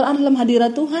mereka yang berada dalam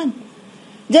hadirat Tuhan.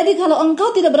 Jadi kalau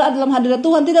engkau tidak berada dalam hadirat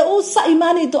Tuhan, tidak usah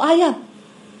imani itu ayat.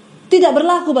 Tidak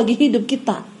berlaku bagi hidup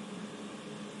kita.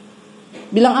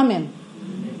 Bilang amin.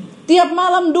 Tiap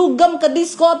malam dugem ke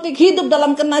diskotik, hidup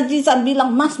dalam kenajisan,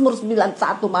 bilang Mazmur 91,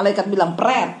 malaikat bilang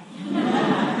pret.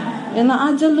 Enak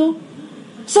aja lu.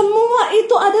 Semua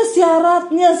itu ada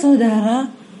syaratnya saudara.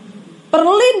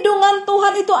 Perlindungan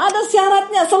Tuhan itu ada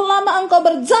syaratnya. Selama engkau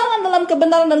berjalan dalam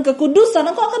kebenaran dan kekudusan,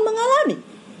 engkau akan mengalami.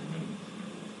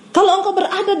 Kalau engkau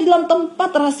berada di dalam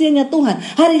tempat rahasianya Tuhan,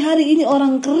 hari-hari ini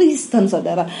orang Kristen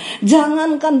saudara,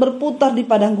 jangankan berputar di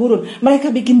padang gurun,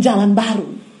 mereka bikin jalan baru.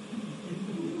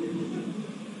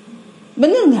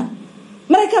 Benar gak?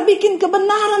 Mereka bikin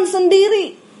kebenaran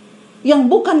sendiri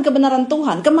yang bukan kebenaran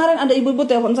Tuhan. Kemarin ada ibu-ibu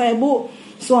telepon saya, Bu,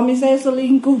 suami saya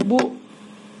selingkuh, Bu.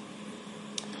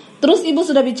 Terus ibu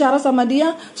sudah bicara sama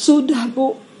dia, sudah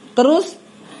Bu. Terus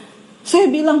saya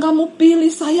bilang, kamu pilih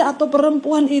saya atau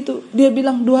perempuan itu? Dia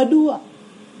bilang dua-dua.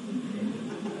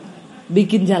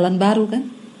 Bikin jalan baru kan?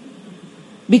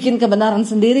 Bikin kebenaran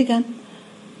sendiri kan?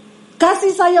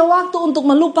 Kasih saya waktu untuk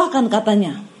melupakan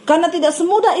katanya. Karena tidak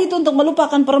semudah itu untuk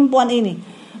melupakan perempuan ini.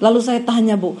 Lalu saya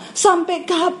tanya, Bu, sampai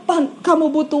kapan kamu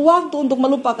butuh waktu untuk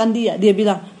melupakan dia? Dia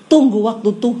bilang, tunggu waktu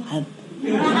Tuhan.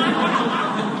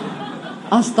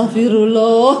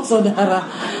 Astagfirullah saudara.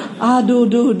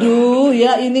 Aduh,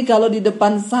 ya ini kalau di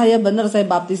depan saya benar saya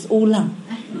baptis ulang.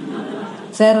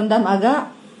 Saya rendam agak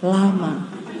lama.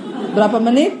 Berapa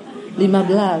menit?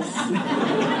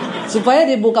 15. Supaya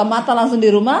dibuka mata langsung di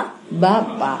rumah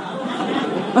Bapak.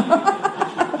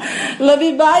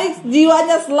 Lebih baik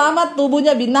jiwanya selamat,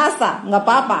 tubuhnya binasa. Gak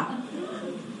apa-apa.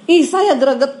 Saya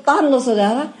gregetan loh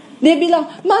saudara. Dia bilang,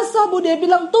 masa Bu? Dia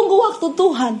bilang, tunggu waktu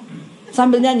Tuhan.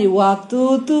 Sambil nyanyi,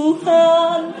 waktu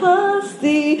Tuhan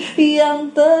pasti yang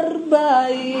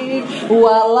terbaik,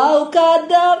 walau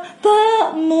kadang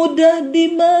tak mudah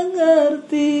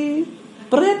dimengerti.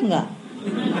 Peret gak?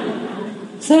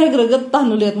 Saya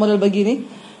gregetan lihat model begini.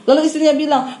 Lalu istrinya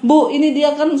bilang, Bu, ini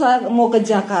dia kan saya mau ke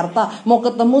Jakarta, mau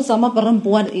ketemu sama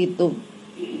perempuan itu.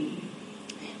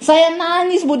 Saya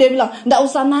nangis, Bu. Dia bilang, nggak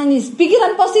usah nangis,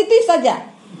 pikiran positif saja.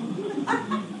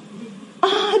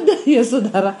 Ada ya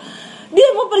saudara, dia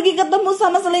mau pergi ketemu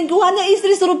sama selingkuhannya,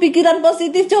 istri suruh pikiran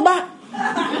positif. Coba.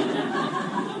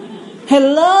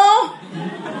 Hello.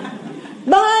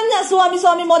 Banyak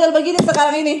suami-suami model begini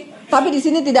sekarang ini. Tapi di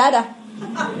sini tidak ada.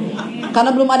 Karena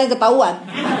belum ada yang ketahuan.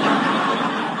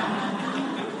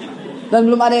 Dan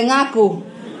belum ada yang ngaku.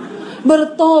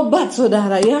 Bertobat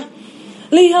saudara ya.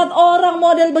 Lihat orang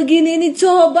model begini ini,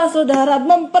 coba saudara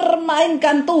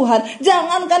mempermainkan Tuhan.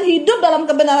 Jangankan hidup dalam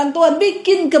kebenaran Tuhan,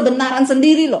 bikin kebenaran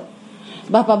sendiri loh.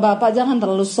 Bapak-bapak jangan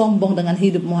terlalu sombong dengan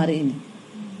hidupmu hari ini.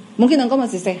 Mungkin engkau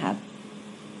masih sehat.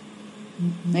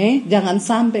 Jangan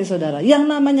sampai saudara, yang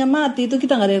namanya mati itu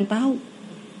kita gak ada yang tahu.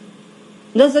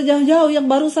 Gak usah jauh-jauh, yang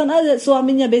barusan ada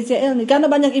suaminya BCL nih.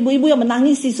 Karena banyak ibu-ibu yang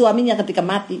menangisi suaminya ketika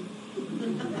mati.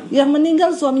 Yang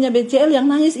meninggal suaminya BCL,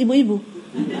 yang nangis ibu-ibu.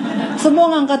 Semua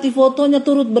ngangkati fotonya,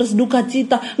 turut berduka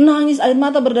cita, nangis, air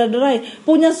mata berderai-derai.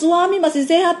 Punya suami masih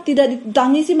sehat, tidak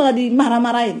ditangisi malah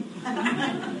dimarah-marahin.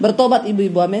 Bertobat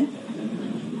ibu-ibu, amin.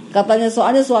 Katanya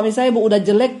soalnya suami saya udah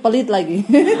jelek, pelit lagi.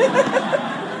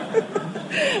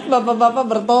 Bapak-bapak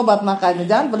bertobat makanya,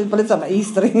 jangan pelit-pelit sama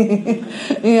istri.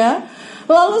 Ya.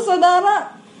 Lalu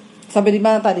saudara, sampai di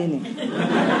mana tadi ini?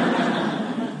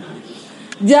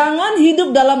 Jangan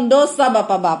hidup dalam dosa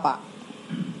bapak-bapak.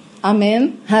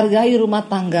 Amin. Hargai rumah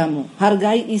tanggamu,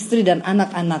 hargai istri dan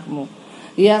anak-anakmu.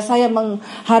 Ya, saya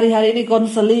hari-hari ini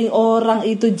konseling orang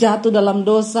itu jatuh dalam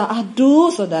dosa. Aduh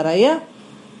saudara ya,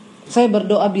 saya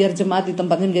berdoa biar jemaat di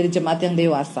tempat ini menjadi jemaat yang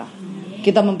dewasa.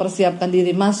 Kita mempersiapkan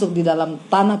diri masuk di dalam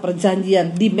tanah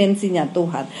perjanjian, dimensinya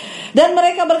Tuhan. Dan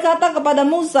mereka berkata kepada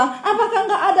Musa, apakah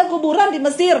enggak ada kuburan di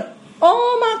Mesir?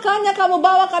 Oh, makanya kamu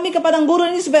bawa kami ke padang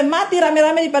gurun ini supaya mati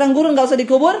rame-rame di padang gurun, enggak usah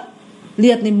dikubur?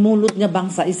 Lihat nih mulutnya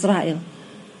bangsa Israel.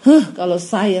 Kalau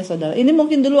saya saudara, ini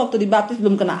mungkin dulu waktu dibaptis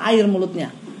belum kena air mulutnya.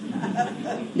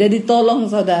 Jadi tolong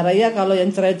saudara ya, kalau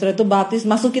yang cerai-cerai itu baptis,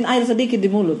 masukin air sedikit di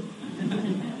mulut,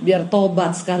 biar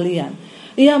tobat sekalian.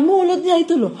 Ya mulutnya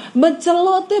itu loh,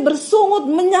 berceloteh, bersungut,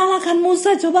 menyalahkan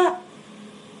Musa coba.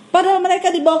 Padahal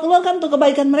mereka dibawa keluar kan untuk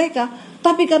kebaikan mereka.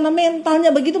 Tapi karena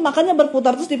mentalnya begitu, makanya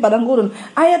berputar terus di padang gurun.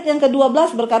 Ayat yang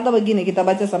ke-12 berkata begini, kita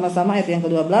baca sama-sama ayat yang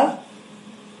ke-12.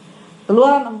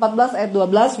 Keluaran 14 ayat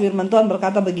 12, firman Tuhan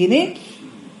berkata begini.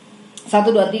 1,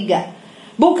 2,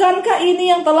 3. Bukankah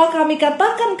ini yang telah kami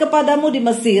katakan kepadamu di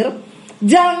Mesir?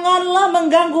 Janganlah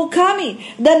mengganggu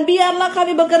kami, dan biarlah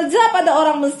kami bekerja pada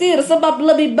orang Mesir, sebab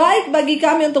lebih baik bagi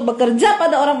kami untuk bekerja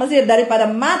pada orang Mesir daripada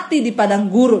mati di padang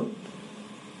gurun.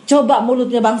 Coba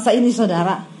mulutnya bangsa ini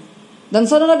saudara. Dan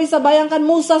saudara bisa bayangkan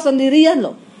Musa sendirian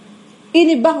loh.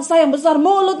 Ini bangsa yang besar,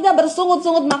 mulutnya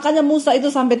bersungut-sungut. Makanya Musa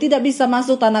itu sampai tidak bisa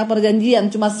masuk tanah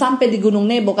perjanjian, cuma sampai di Gunung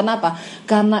Nebo. Kenapa?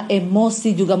 Karena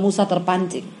emosi juga Musa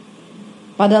terpancing.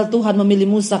 Padahal Tuhan memilih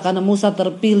Musa karena Musa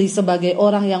terpilih sebagai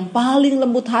orang yang paling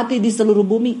lembut hati di seluruh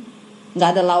bumi.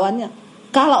 Gak ada lawannya.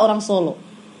 Kalah orang Solo.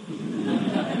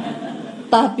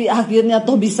 Tapi akhirnya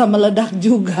toh bisa meledak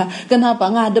juga. Kenapa?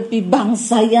 Ngadepi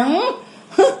bangsa yang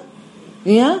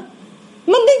ya,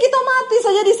 mending kita mati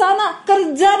saja di sana,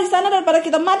 kerja di sana daripada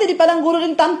kita mati di padang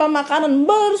gurun tanpa makanan,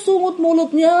 bersungut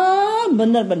mulutnya.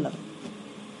 Benar-benar.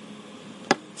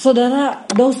 Saudara,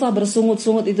 dosa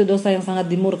bersungut-sungut itu dosa yang sangat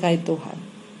dimurkai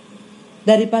Tuhan.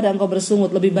 Daripada engkau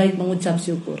bersungut, lebih baik mengucap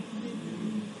syukur.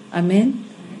 Amin.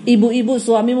 Ibu-ibu,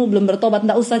 suamimu belum bertobat,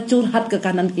 tidak usah curhat ke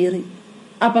kanan kiri,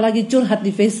 apalagi curhat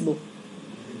di Facebook.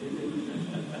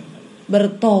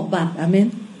 Bertobat,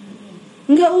 amin.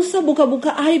 Enggak usah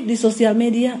buka-buka aib di sosial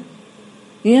media.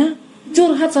 Ya,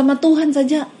 curhat sama Tuhan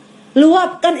saja.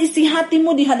 Luapkan isi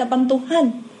hatimu di hadapan Tuhan.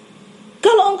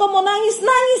 Kalau engkau mau nangis,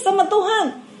 nangis sama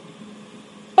Tuhan.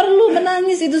 Perlu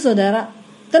menangis itu saudara.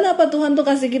 Kenapa Tuhan tuh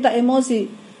kasih kita emosi?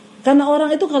 Karena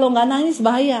orang itu kalau gak nangis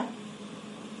bahaya.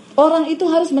 Orang itu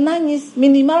harus menangis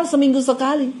minimal seminggu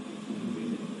sekali.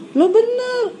 Lo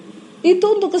benar.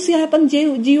 Itu untuk kesehatan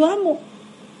jiwamu.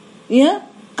 Ya,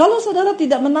 kalau saudara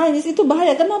tidak menangis itu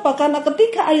bahaya. Kenapa? Karena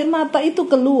ketika air mata itu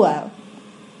keluar,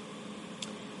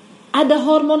 ada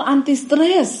hormon anti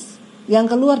stres yang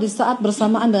keluar di saat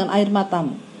bersamaan dengan air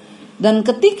matamu. Dan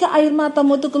ketika air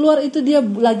matamu itu keluar, itu dia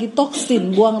lagi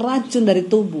toksin, buang racun dari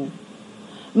tubuh.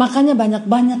 Makanya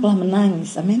banyak-banyaklah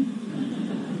menangis, amin.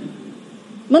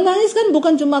 Menangis kan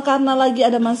bukan cuma karena lagi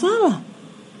ada masalah.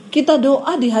 Kita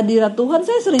doa di hadirat Tuhan,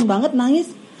 saya sering banget nangis.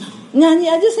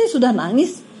 Nyanyi aja saya sudah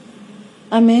nangis,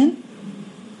 amin.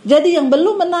 Jadi yang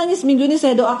belum menangis minggu ini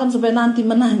saya doakan supaya nanti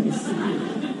menangis.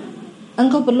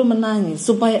 Engkau perlu menangis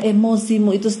supaya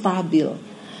emosimu itu stabil.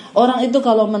 Orang itu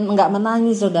kalau nggak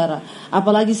menangis saudara,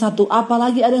 apalagi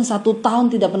ada yang 1 tahun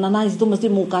tidak pernah nangis, itu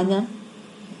mesti mukanya,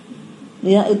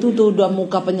 ya itu tuh udah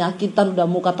muka penyakitan, udah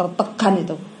muka tertekan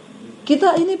itu.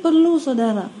 Kita ini perlu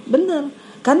saudara, benar.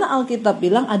 Karena Alkitab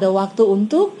bilang ada waktu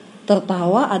untuk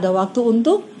tertawa, ada waktu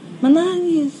untuk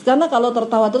menangis. Karena kalau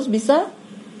tertawa terus bisa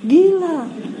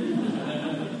gila.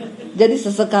 Jadi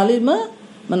sesekali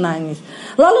menangis.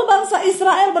 Lalu bangsa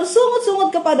Israel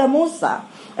bersungut-sungut kepada Musa.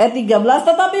 Ayat 13,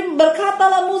 tetapi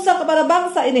berkatalah Musa kepada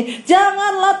bangsa ini,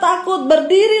 janganlah takut,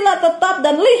 berdirilah tetap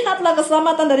dan lihatlah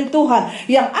keselamatan dari Tuhan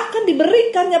yang akan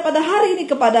diberikannya pada hari ini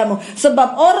kepadamu.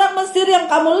 Sebab orang Mesir yang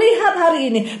kamu lihat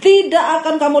hari ini tidak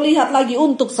akan kamu lihat lagi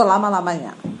untuk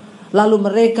selama-lamanya.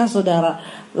 Lalu mereka saudara,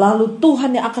 lalu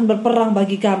Tuhan yang akan berperang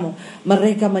bagi kamu.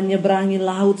 Mereka menyeberangi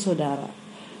laut saudara.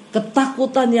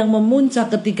 Ketakutan yang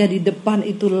memuncak ketika di depan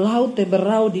itu laut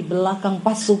Teberau, di belakang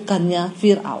pasukannya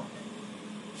Fir'aun.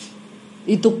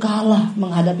 Itu kalah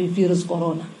menghadapi virus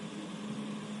corona.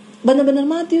 Benar-benar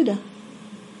mati udah.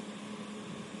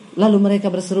 Lalu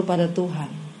mereka berseru pada Tuhan.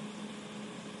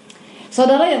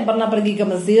 Saudara yang pernah pergi ke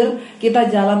Mesir, kita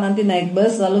jalan nanti naik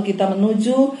bus, lalu kita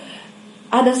menuju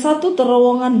ada satu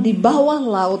terowongan di bawah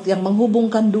laut yang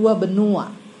menghubungkan dua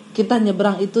benua. Kita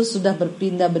nyebrang itu sudah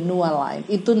berpindah benua lain.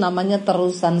 Itu namanya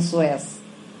terusan Suez.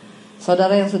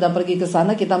 Saudara yang sudah pergi ke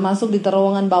sana, kita masuk di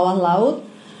terowongan bawah laut,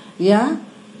 ya.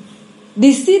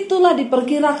 Disitulah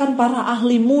diperkirakan para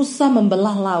ahli Musa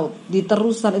membelah laut di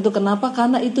terusan itu. Kenapa?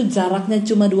 Karena itu jaraknya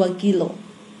cuma 2 kilo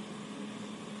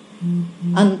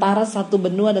antara satu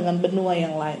benua dengan benua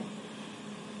yang lain.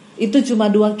 Itu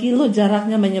cuma 2 kilo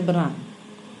jaraknya menyeberang.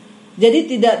 Jadi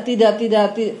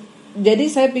jadi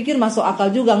saya pikir masuk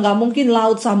akal juga. Nggak mungkin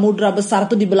laut samudra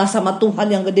besar itu dibelah sama Tuhan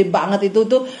yang gede banget itu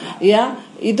tuh, ya.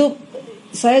 Itu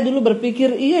saya dulu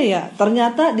berpikir iya ya.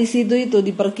 Ternyata di situ itu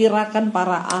diperkirakan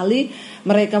para ahli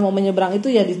mereka mau menyeberang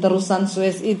itu ya di terusan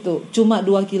Suez itu. Cuma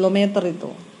 2 kilometer itu.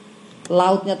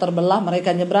 Lautnya terbelah,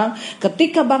 mereka nyebrang.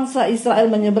 Ketika bangsa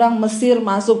Israel menyeberang, Mesir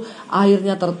masuk,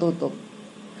 airnya tertutup.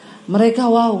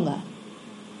 Mereka wow nggak?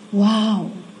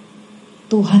 Wow,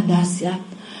 Tuhan dahsyat.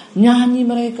 Nyanyi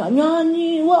mereka,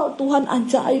 nyanyi, wow Tuhan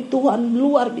ajaib, Tuhan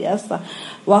luar biasa.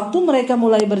 Waktu mereka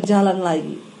mulai berjalan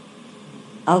lagi,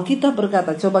 Alkitab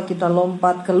berkata, coba kita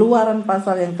lompat Keluaran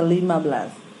pasal yang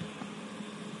ke-15.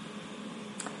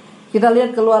 Kita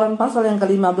lihat Keluaran pasal yang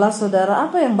ke-15, saudara,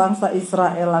 apa yang bangsa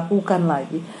Israel lakukan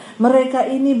lagi.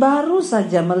 Mereka ini baru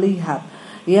saja melihat,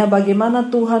 ya, bagaimana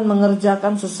Tuhan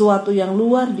mengerjakan sesuatu yang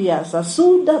luar biasa.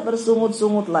 Sudah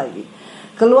bersungut-sungut lagi.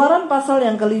 Keluaran pasal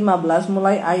yang ke-15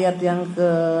 mulai ayat yang ke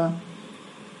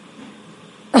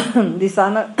di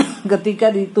sana ketika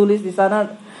ditulis di sana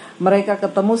mereka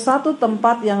ketemu satu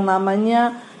tempat yang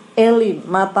namanya Elim,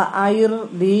 mata air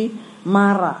di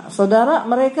Mara. Saudara,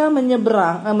 mereka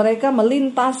menyeberang, mereka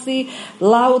melintasi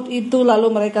laut itu lalu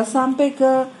mereka sampai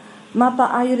ke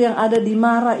mata air yang ada di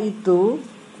Mara itu,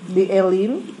 di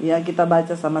Elim, ya, kita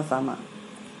baca sama-sama.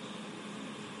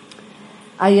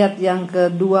 Ayat yang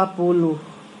ke-22.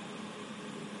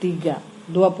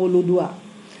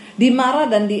 Di Mara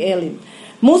dan di Elim.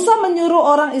 Musa menyuruh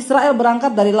orang Israel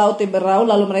berangkat dari laut Teberau,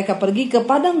 lalu mereka pergi ke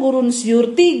padang gurun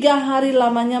Syur. 3 hari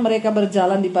lamanya mereka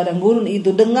berjalan di padang gurun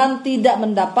itu dengan tidak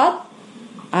mendapat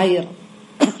air.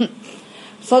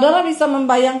 Saudara bisa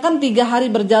membayangkan 3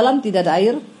 hari berjalan tidak ada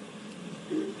air?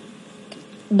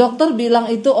 Dokter bilang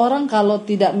itu orang kalau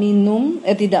tidak minum,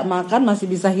 tidak makan masih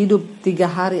bisa hidup 3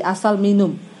 hari asal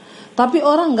minum. Tapi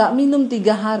orang gak minum 3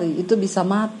 hari itu bisa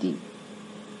mati.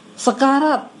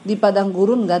 Sekarat di padang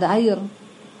gurun gak ada air.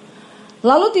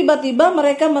 Lalu tiba-tiba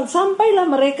sampailah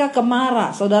mereka ke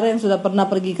Mara. Saudara yang sudah pernah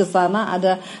pergi ke sana,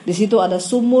 di situ ada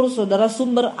sumur, saudara,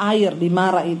 sumber air di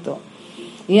Mara itu.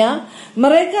 Ya,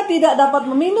 mereka tidak dapat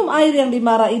meminum air yang di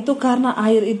Mara itu karena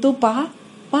air itu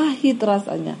pahit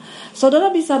rasanya. Saudara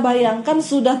bisa bayangkan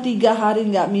sudah 3 hari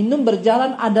nggak minum,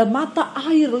 berjalan ada mata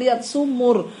air, lihat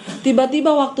sumur. Tiba-tiba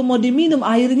waktu mau diminum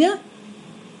airnya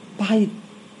pahit.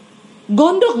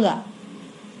 Gondok nggak?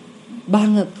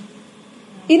 Banget.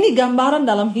 Ini gambaran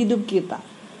dalam hidup kita.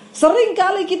 Sering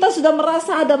kali kita sudah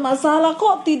merasa ada masalah,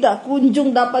 kok tidak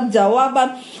kunjung dapat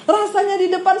jawaban. Rasanya di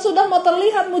depan sudah mau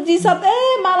terlihat mujizat,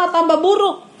 malah tambah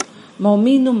buruk. Mau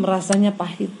minum rasanya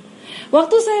pahit.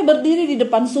 Waktu saya berdiri di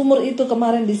depan sumur itu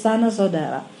kemarin di sana,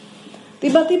 saudara,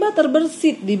 tiba-tiba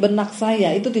terbersit di benak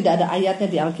saya. Itu tidak ada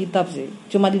ayatnya di Alkitab sih,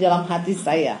 cuma di dalam hati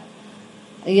saya.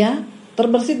 Ya,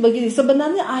 terbersit begini.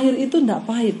 Sebenarnya air itu tidak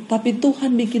pahit, tapi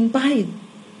Tuhan bikin pahit.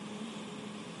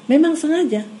 Memang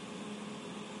sengaja,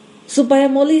 supaya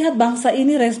mau lihat bangsa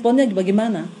ini responnya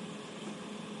bagaimana.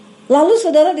 Lalu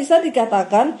saudara bisa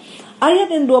dikatakan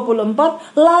ayat yang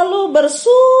 24, lalu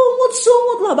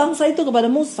bersungut-sungutlah bangsa itu kepada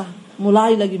Musa.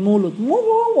 Mulai lagi mulut,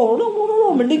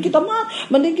 mending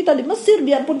kita di Mesir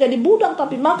biarpun jadi budak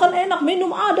tapi makan enak,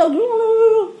 minum ada.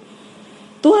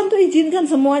 Tuhan tuh izinkan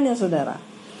semuanya, saudara.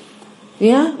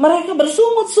 Ya, mereka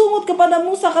bersungut-sungut kepada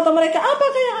Musa, kata mereka,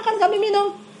 apakah yang akan kami minum?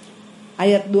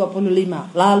 Ayat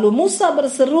 25. Lalu Musa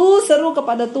berseru-seru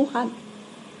kepada Tuhan.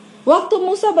 Waktu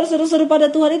Musa berseru-seru pada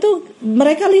Tuhan itu,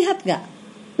 mereka lihat gak?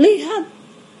 Lihat.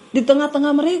 Di tengah-tengah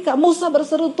mereka Musa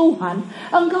berseru, Tuhan,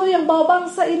 Engkau yang bawa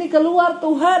bangsa ini keluar,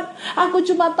 Tuhan. Aku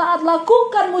cuma taat,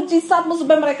 lakukan mujizat-Mu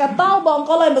supaya mereka tahu bahwa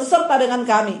Engkau yang beserta dengan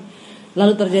kami.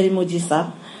 Lalu terjadi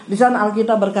mujizat. Di sana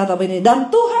Alkitab berkata begini,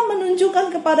 dan Tuhan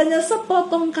menunjukkan kepadanya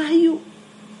sepotong kayu.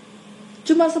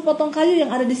 Cuma sepotong kayu yang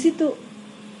ada di situ.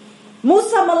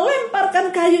 Musa melemparkan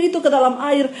kayu itu ke dalam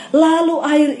air, lalu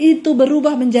air itu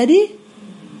berubah menjadi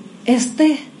es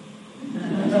teh.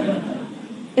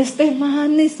 Es teh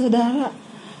manis, saudara.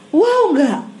 Wow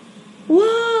gak?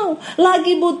 Wow,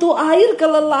 lagi butuh air,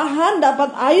 kelelahan,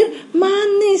 dapat air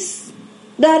manis.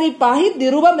 Dari pahit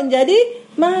dirubah menjadi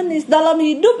manis. Dalam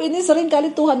hidup ini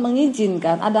seringkali Tuhan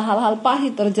mengizinkan ada hal-hal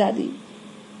pahit terjadi.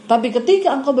 Tapi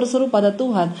ketika engkau berseru pada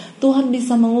Tuhan, Tuhan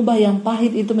bisa mengubah yang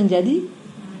pahit itu menjadi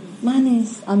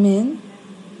manis. Amin.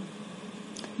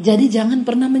 Jadi jangan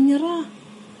pernah menyerah.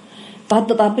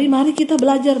 Tetapi mari kita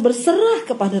belajar berserah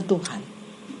kepada Tuhan.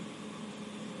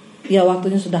 Ya,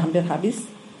 waktunya sudah hampir habis.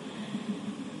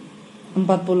 40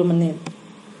 menit.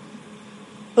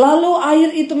 Lalu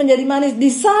air itu menjadi manis. Di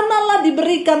sanalah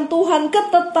diberikan Tuhan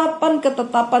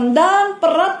ketetapan-ketetapan dan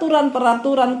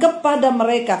peraturan-peraturan kepada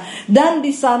mereka. Dan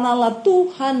di sanalah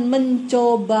Tuhan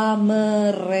mencoba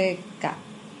mereka.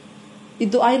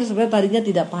 Itu air sebenarnya tadinya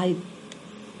tidak pahit.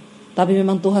 Tapi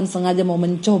memang Tuhan sengaja mau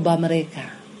mencoba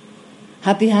mereka.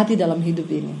 Hati-hati dalam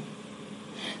hidup ini.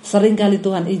 Seringkali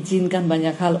Tuhan izinkan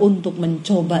banyak hal untuk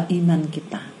mencoba iman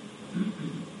kita.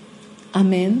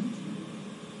 Amin.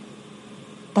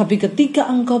 Tapi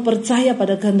ketika engkau percaya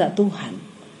pada kehendak Tuhan,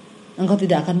 engkau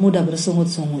tidak akan mudah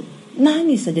bersungut-sungut.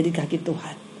 Nangis saja di kaki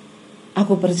Tuhan.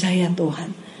 Aku percaya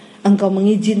Tuhan, Engkau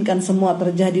mengizinkan semua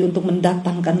terjadi untuk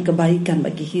mendatangkan kebaikan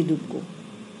bagi hidupku.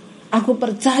 Aku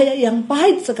percaya yang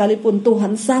pahit sekalipun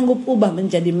Tuhan sanggup ubah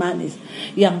menjadi manis.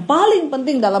 Yang paling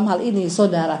penting dalam hal ini,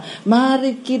 saudara,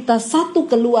 mari kita satu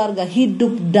keluarga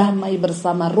hidup damai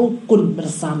bersama, rukun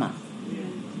bersama.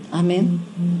 Amin.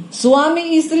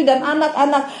 Suami, istri, dan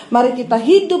anak-anak, mari kita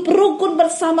hidup rukun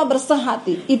bersama,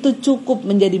 bersehati. Itu cukup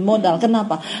menjadi modal.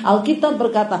 Kenapa? Alkitab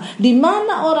berkata, di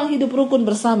mana orang hidup rukun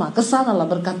bersama, kesanalah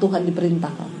berkat Tuhan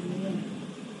diperintahkan.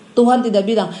 Tuhan tidak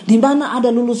bilang, di mana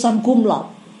ada lulusan cum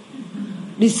laude,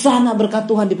 di sana berkat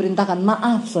Tuhan diperintahkan.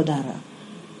 Maaf saudara,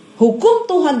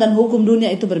 hukum Tuhan dan hukum dunia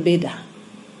itu berbeda.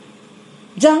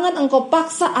 Jangan engkau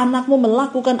paksa anakmu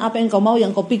melakukan apa yang kau mau,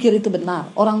 yang kau pikir itu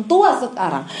benar. Orang tua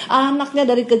sekarang, anaknya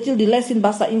dari kecil dilesin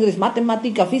bahasa Inggris,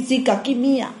 matematika, fisika,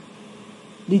 kimia,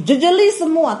 dijejeli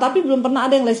semua, tapi belum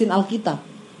pernah ada yang lesin Alkitab.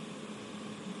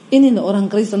 Ini loh orang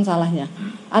Kristen salahnya.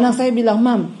 Anak saya bilang,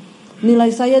 Mam,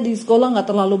 nilai saya di sekolah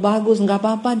gak terlalu bagus. Gak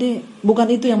apa-apa deh, bukan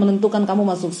itu yang menentukan kamu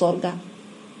masuk surga.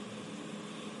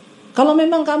 Kalau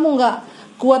memang kamu gak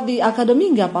kuat di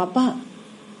akademi, gak apa-apa.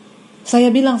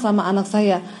 Saya bilang sama anak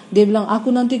saya, dia bilang,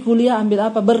 aku nanti kuliah ambil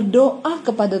apa? Berdoa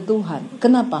kepada Tuhan.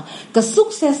 Kenapa?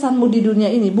 Kesuksesanmu di dunia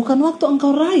ini bukan waktu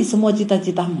engkau raih semua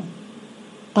cita-citamu,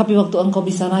 tapi waktu engkau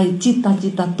bisa raih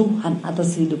cita-cita Tuhan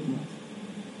atas hidupmu.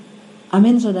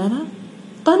 Amin saudara.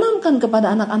 Tanamkan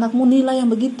kepada anak-anakmu nilai yang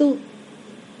begitu.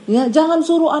 Ya, jangan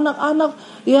suruh anak-anak,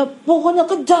 ya pokoknya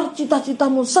kejar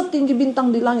cita-citamu setinggi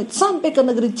bintang di langit sampai ke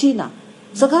negeri Cina.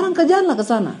 Sekarang kejarlah ke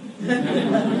sana.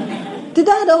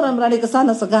 Tidak ada orang berani ke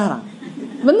sana sekarang.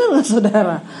 Benar gak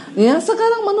saudara? Ya,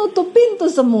 sekarang menutup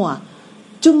pintu semua.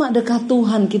 Cuma dekat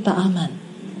Tuhan kita aman.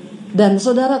 Dan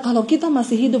saudara, kalau kita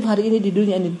masih hidup hari ini di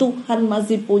dunia ini, Tuhan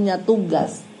masih punya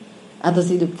tugas atas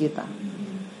hidup kita.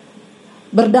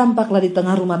 Berdampaklah di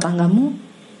tengah rumah tanggamu.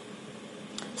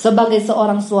 Sebagai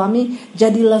seorang suami,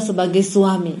 jadilah sebagai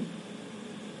suami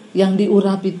yang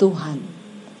diurapi Tuhan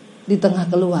di tengah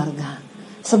keluarga.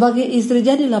 Sebagai istri,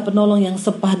 jadilah penolong yang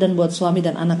sepadan buat suami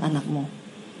dan anak-anakmu.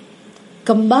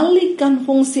 Kembalikan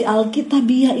fungsi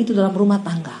alkitabiah itu dalam rumah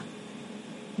tangga.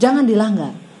 Jangan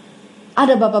dilanggar.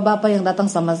 Ada bapak-bapak yang datang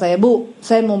sama saya, Bu,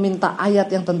 saya mau minta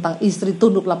ayat yang tentang istri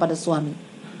tunduklah pada suami.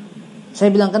 Saya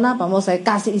bilang, kenapa? Mau saya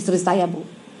kasih istri saya, Bu.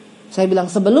 Saya bilang,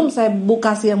 sebelum saya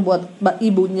kasih yang buat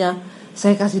ibunya,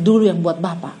 saya kasih dulu yang buat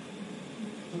bapak.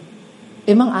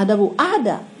 Emang ada, Bu?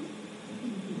 Ada.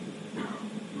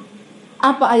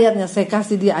 Apa ayatnya? Saya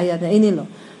kasih dia ayatnya. Ini loh.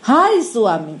 Hai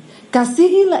suami,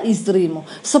 kasihilah istrimu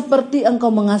seperti engkau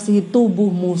mengasihi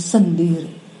tubuhmu sendiri.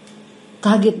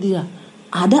 Kaget dia.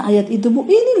 Ada ayat itu, Bu?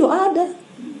 Ini loh ada.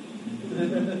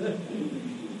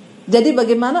 Jadi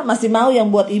bagaimana? Masih mau yang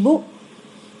buat ibu?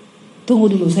 Tunggu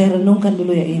dulu, saya renungkan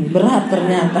dulu ya ini. Berat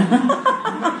ternyata.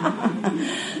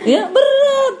 Ya,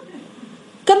 berat.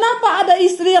 Kenapa ada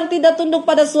istri yang tidak tunduk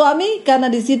pada suami? Karena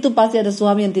di situ pasti ada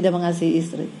suami yang tidak mengasihi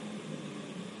istri.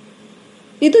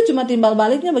 Itu cuma timbal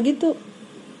baliknya begitu.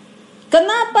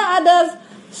 Kenapa ada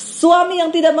suami yang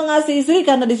tidak mengasihi istri?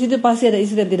 Karena di situ pasti ada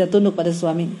istri yang tidak tunduk pada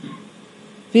suami.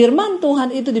 Firman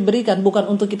Tuhan itu diberikan bukan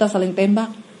untuk kita saling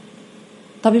tembak,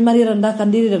 tapi mari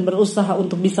rendahkan diri dan berusaha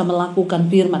untuk bisa melakukan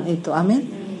firman itu. Amin.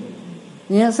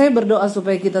 Ya, saya berdoa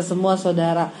supaya kita semua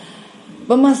saudara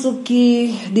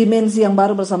memasuki dimensi yang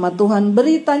baru bersama Tuhan.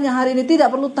 Beritanya hari ini tidak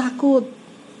perlu takut.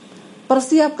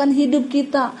 Persiapkan hidup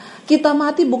kita. Kita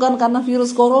mati bukan karena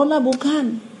virus corona,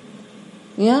 bukan.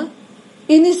 Ya,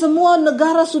 ini semua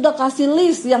negara sudah kasih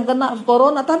list yang kena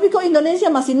corona, tapi kok Indonesia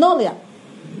masih nol ya?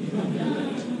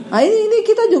 Nah ini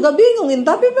kita juga bingungin.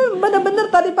 Tapi benar-benar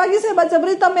tadi pagi saya baca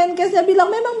berita Menkesnya bilang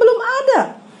memang belum ada.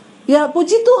 Ya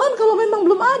puji Tuhan kalau memang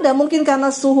belum ada. Mungkin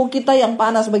karena suhu kita yang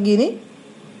panas begini.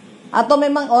 Atau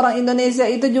memang orang Indonesia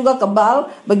itu juga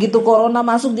kebal, begitu corona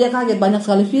masuk dia kaget, banyak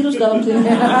sekali virus dalam sini.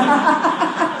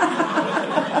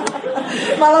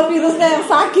 Malah virusnya yang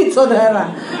sakit,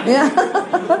 saudara. Ya,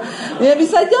 ya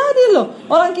bisa jadi loh.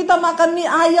 Orang kita makan mie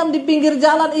ayam di pinggir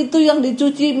jalan itu yang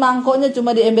dicuci mangkoknya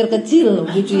cuma di ember kecil loh,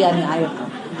 cuciannya air.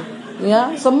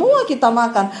 Ya, semua kita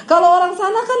makan. Kalau orang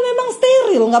sana kan memang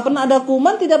steril, nggak pernah ada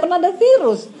kuman, tidak pernah ada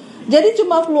virus. Jadi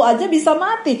cuma flu aja bisa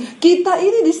mati. Kita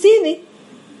ini di sini,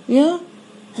 ya,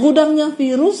 gudangnya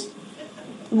virus,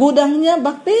 gudangnya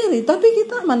bakteri, tapi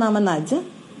kita aman-aman aja.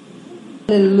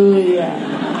 Haleluya.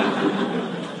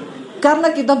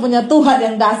 Karena kita punya Tuhan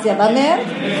yang dahsyat, amin.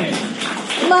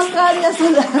 Makanya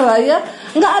saudara ya,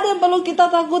 nggak ada yang perlu kita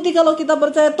takuti kalau kita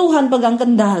percaya Tuhan pegang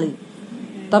kendali.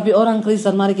 Tapi orang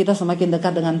Kristen, mari kita semakin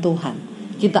dekat dengan Tuhan.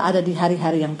 Kita ada di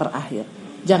hari-hari yang terakhir.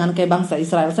 Jangan kayak bangsa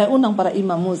Israel. Saya undang para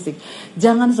imam musik,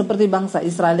 jangan seperti bangsa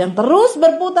Israel yang terus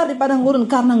berputar di padang gurun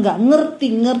karena nggak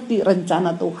ngerti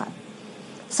rencana Tuhan.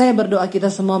 Saya berdoa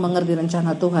kita semua mengerti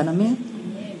rencana Tuhan, amin.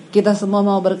 Kita semua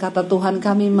mau berkata, Tuhan,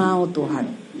 kami mau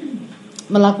Tuhan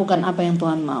melakukan apa yang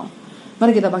Tuhan mau.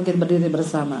 Mari kita bangkit berdiri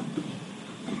bersama.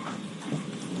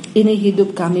 Ini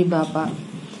hidup kami Bapa.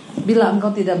 Bila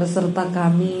Engkau tidak beserta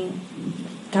kami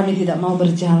tidak mau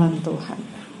berjalan Tuhan.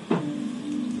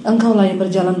 Engkaulah yang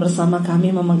berjalan bersama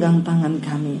kami, memegang tangan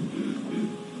kami.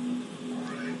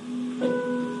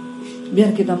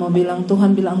 Biar kita mau bilang,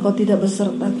 Tuhan, bila Engkau tidak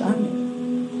beserta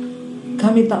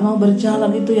kami tak mau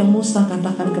berjalan. Itu yang Musa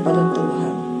katakan kepada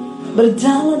Tuhan.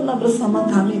 Berjalanlah bersama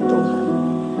kami Tuhan.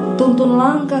 Tuntun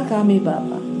langkah kami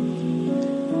Bapa.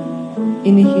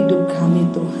 Ini hidup kami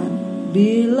Tuhan.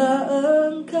 Bila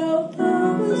Engkau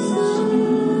tak besertaku,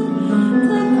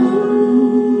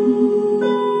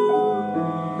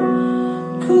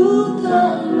 ku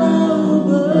tak mau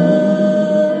berjalan.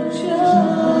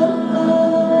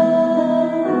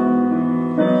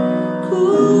 Ku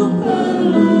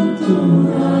perlu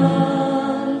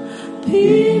Tuhan,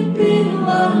 pimpin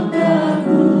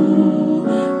langkahku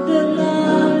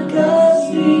dengan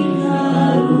kasih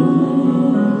karunia-Mu.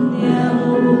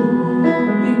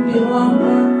 Pimpin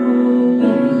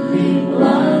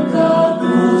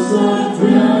langkahku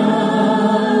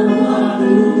setiap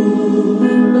waktu.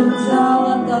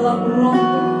 Berjalan dalam roh,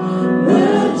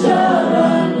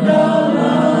 berjalan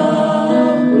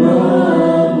dalam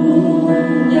roh-Mu.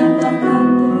 Nyatakan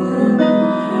Tuhan,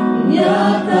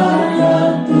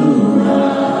 nyatakan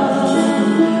Tuhan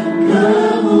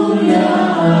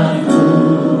kemuliaan-Mu,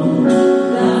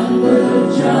 dan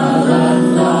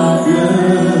berjalanlah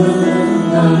denganku.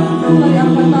 Mari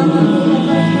angkat tanganmu.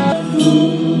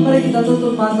 Mari kita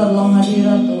tutup mata dalam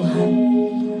hadirat Tuhan.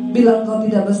 Bila Engkau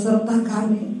tidak beserta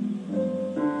kami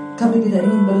tidak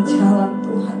ingin berjalan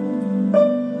Tuhan.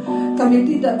 Kami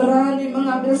tidak berani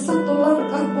mengambil satu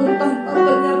langkah pun tanpa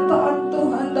penyertaan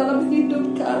Tuhan dalam hidup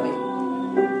kami.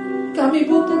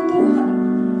 Kami butuh Tuhan.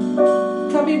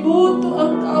 Kami butuh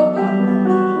Engkau Bapa.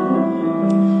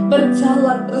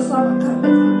 Berjalan bersama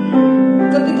kami.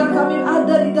 Ketika kami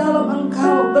ada di dalam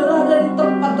Engkau, berada di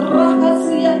tempat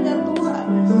rahasianya Tuhan,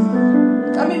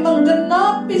 kami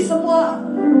menggenapi semua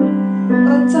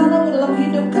rencana-Mu dalam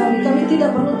hidup kami. Kami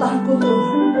tidak perlu takut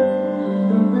Tuhan.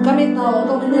 Kami tahu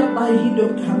Engkau menyertai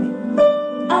hidup kami.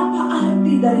 Apa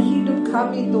arti dari hidup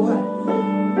kami Tuhan?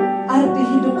 Arti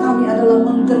hidup kami adalah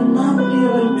menggenapi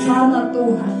rencana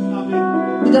Tuhan.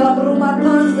 Di dalam rumah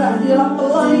tangga, di dalam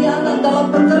pelayanan, dalam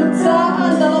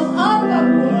pekerjaan, dalam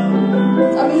apapun,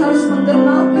 kami harus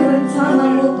menggenapi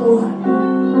rencana-Mu Tuhan.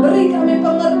 Beri kami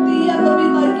pengertian lebih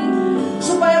lagi,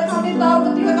 supaya kami tahu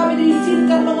ketika kami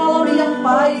diizinkan mengalami yang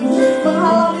baik,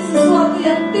 mengalami sesuatu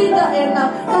yang tidak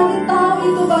enak, kami tahu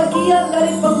itu bagian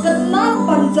dari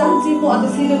penggenapan janji-Mu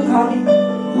atas hidup kami.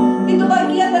 Itu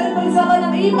bagian dari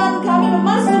perjalanan iman kami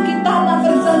memasuki tanah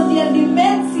perjanjian,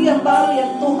 dimensi yang baru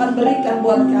yang Tuhan berikan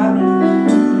buat kami.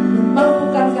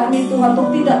 Mampukan kami Tuhan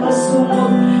untuk tidak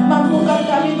bersungut. Mampukan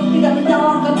kami untuk tidak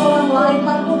menyalahkan orang lain.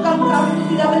 Mampukan kami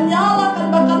untuk tidak menyalahkan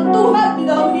bahkan Tuhan di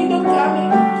dalam hidup kami.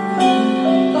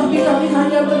 Tapi kami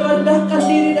hanya merendahkan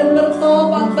diri dan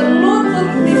bertobat, berlutut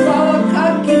di bawah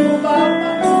kaki-Mu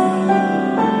Bapa.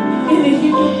 Ini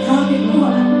hidup kami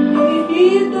Tuhan. Ini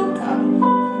hidup kami.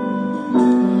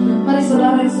 Mari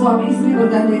saudara suami istri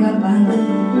bergandengan tangan.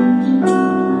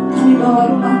 Kami bawa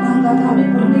rumah tangga kami,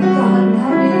 pernikahan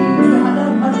kami ke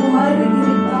hadapan-Mu hari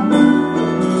ini Bapa.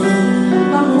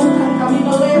 Mampukan kami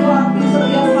melewati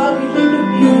setiap hari hidup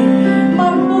ini.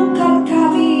 Mampukan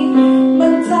kami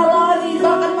menjalani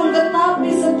bahkan menggenapi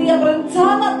setiap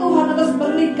rencana Tuhan atas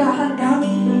pernikahan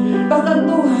kami. Bahkan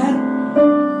Tuhan,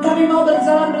 kami mau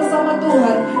berjalan bersama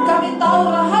Tuhan. Kami tahu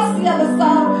rahasia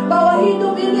besar bahwa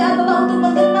hidup ini adalah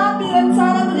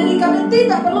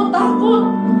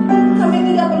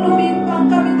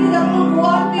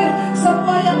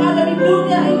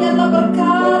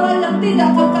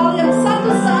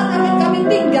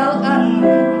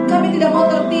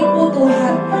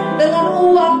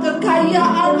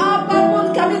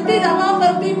yang tidak mau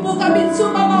tertipu. Kami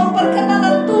cuma mau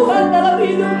perkenanan Tuhan dalam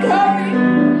hidup kami.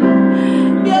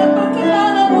 Biar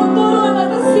perkenananmu turun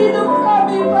atas hidup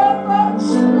kami, Bapa.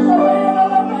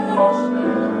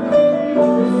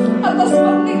 Atas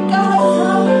pernikahan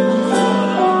kami,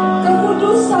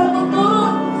 kekudusan-Mu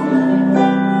turun.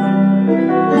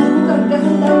 Lakukan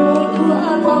kehendak-Mu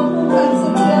Tuhan. Mampukan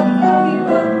setiap kami,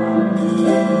 Bapa.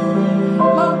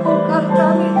 Mampukan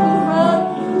kami, Tuhan.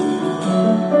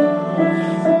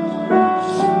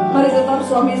 Mari tetap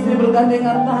suami istri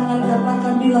bergandengan tangan.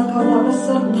 Katakan, bila Kau tak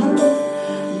besertaku,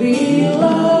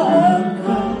 bila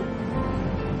Engkau.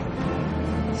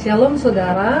 Shalom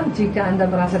saudara, jika Anda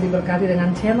merasa diberkati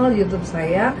dengan channel YouTube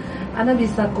saya, Anda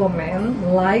bisa komen,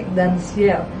 like, dan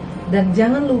share. Dan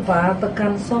jangan lupa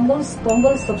tekan tombol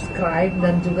subscribe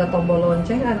dan juga tombol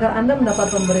lonceng agar Anda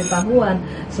mendapat pemberitahuan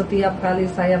setiap kali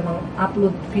saya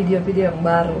mengupload video-video yang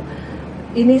baru.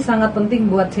 Ini sangat penting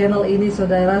buat channel ini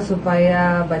saudara,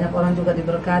 supaya banyak orang juga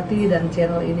diberkati dan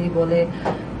channel ini boleh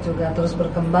juga terus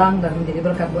berkembang dan menjadi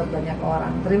berkat buat banyak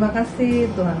orang. Terima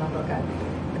kasih, Tuhan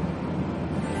memberkati.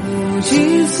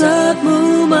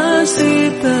 Mujizat-Mu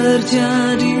masih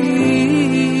terjadi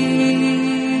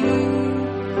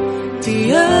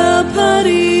tiap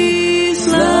hari,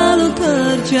 selalu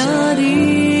terjadi.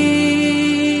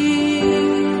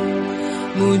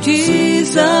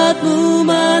 Mujizat-Mu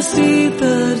masih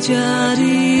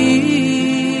terjadi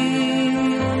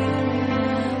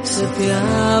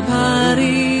setiap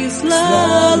hari,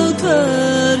 selalu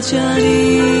terjadi.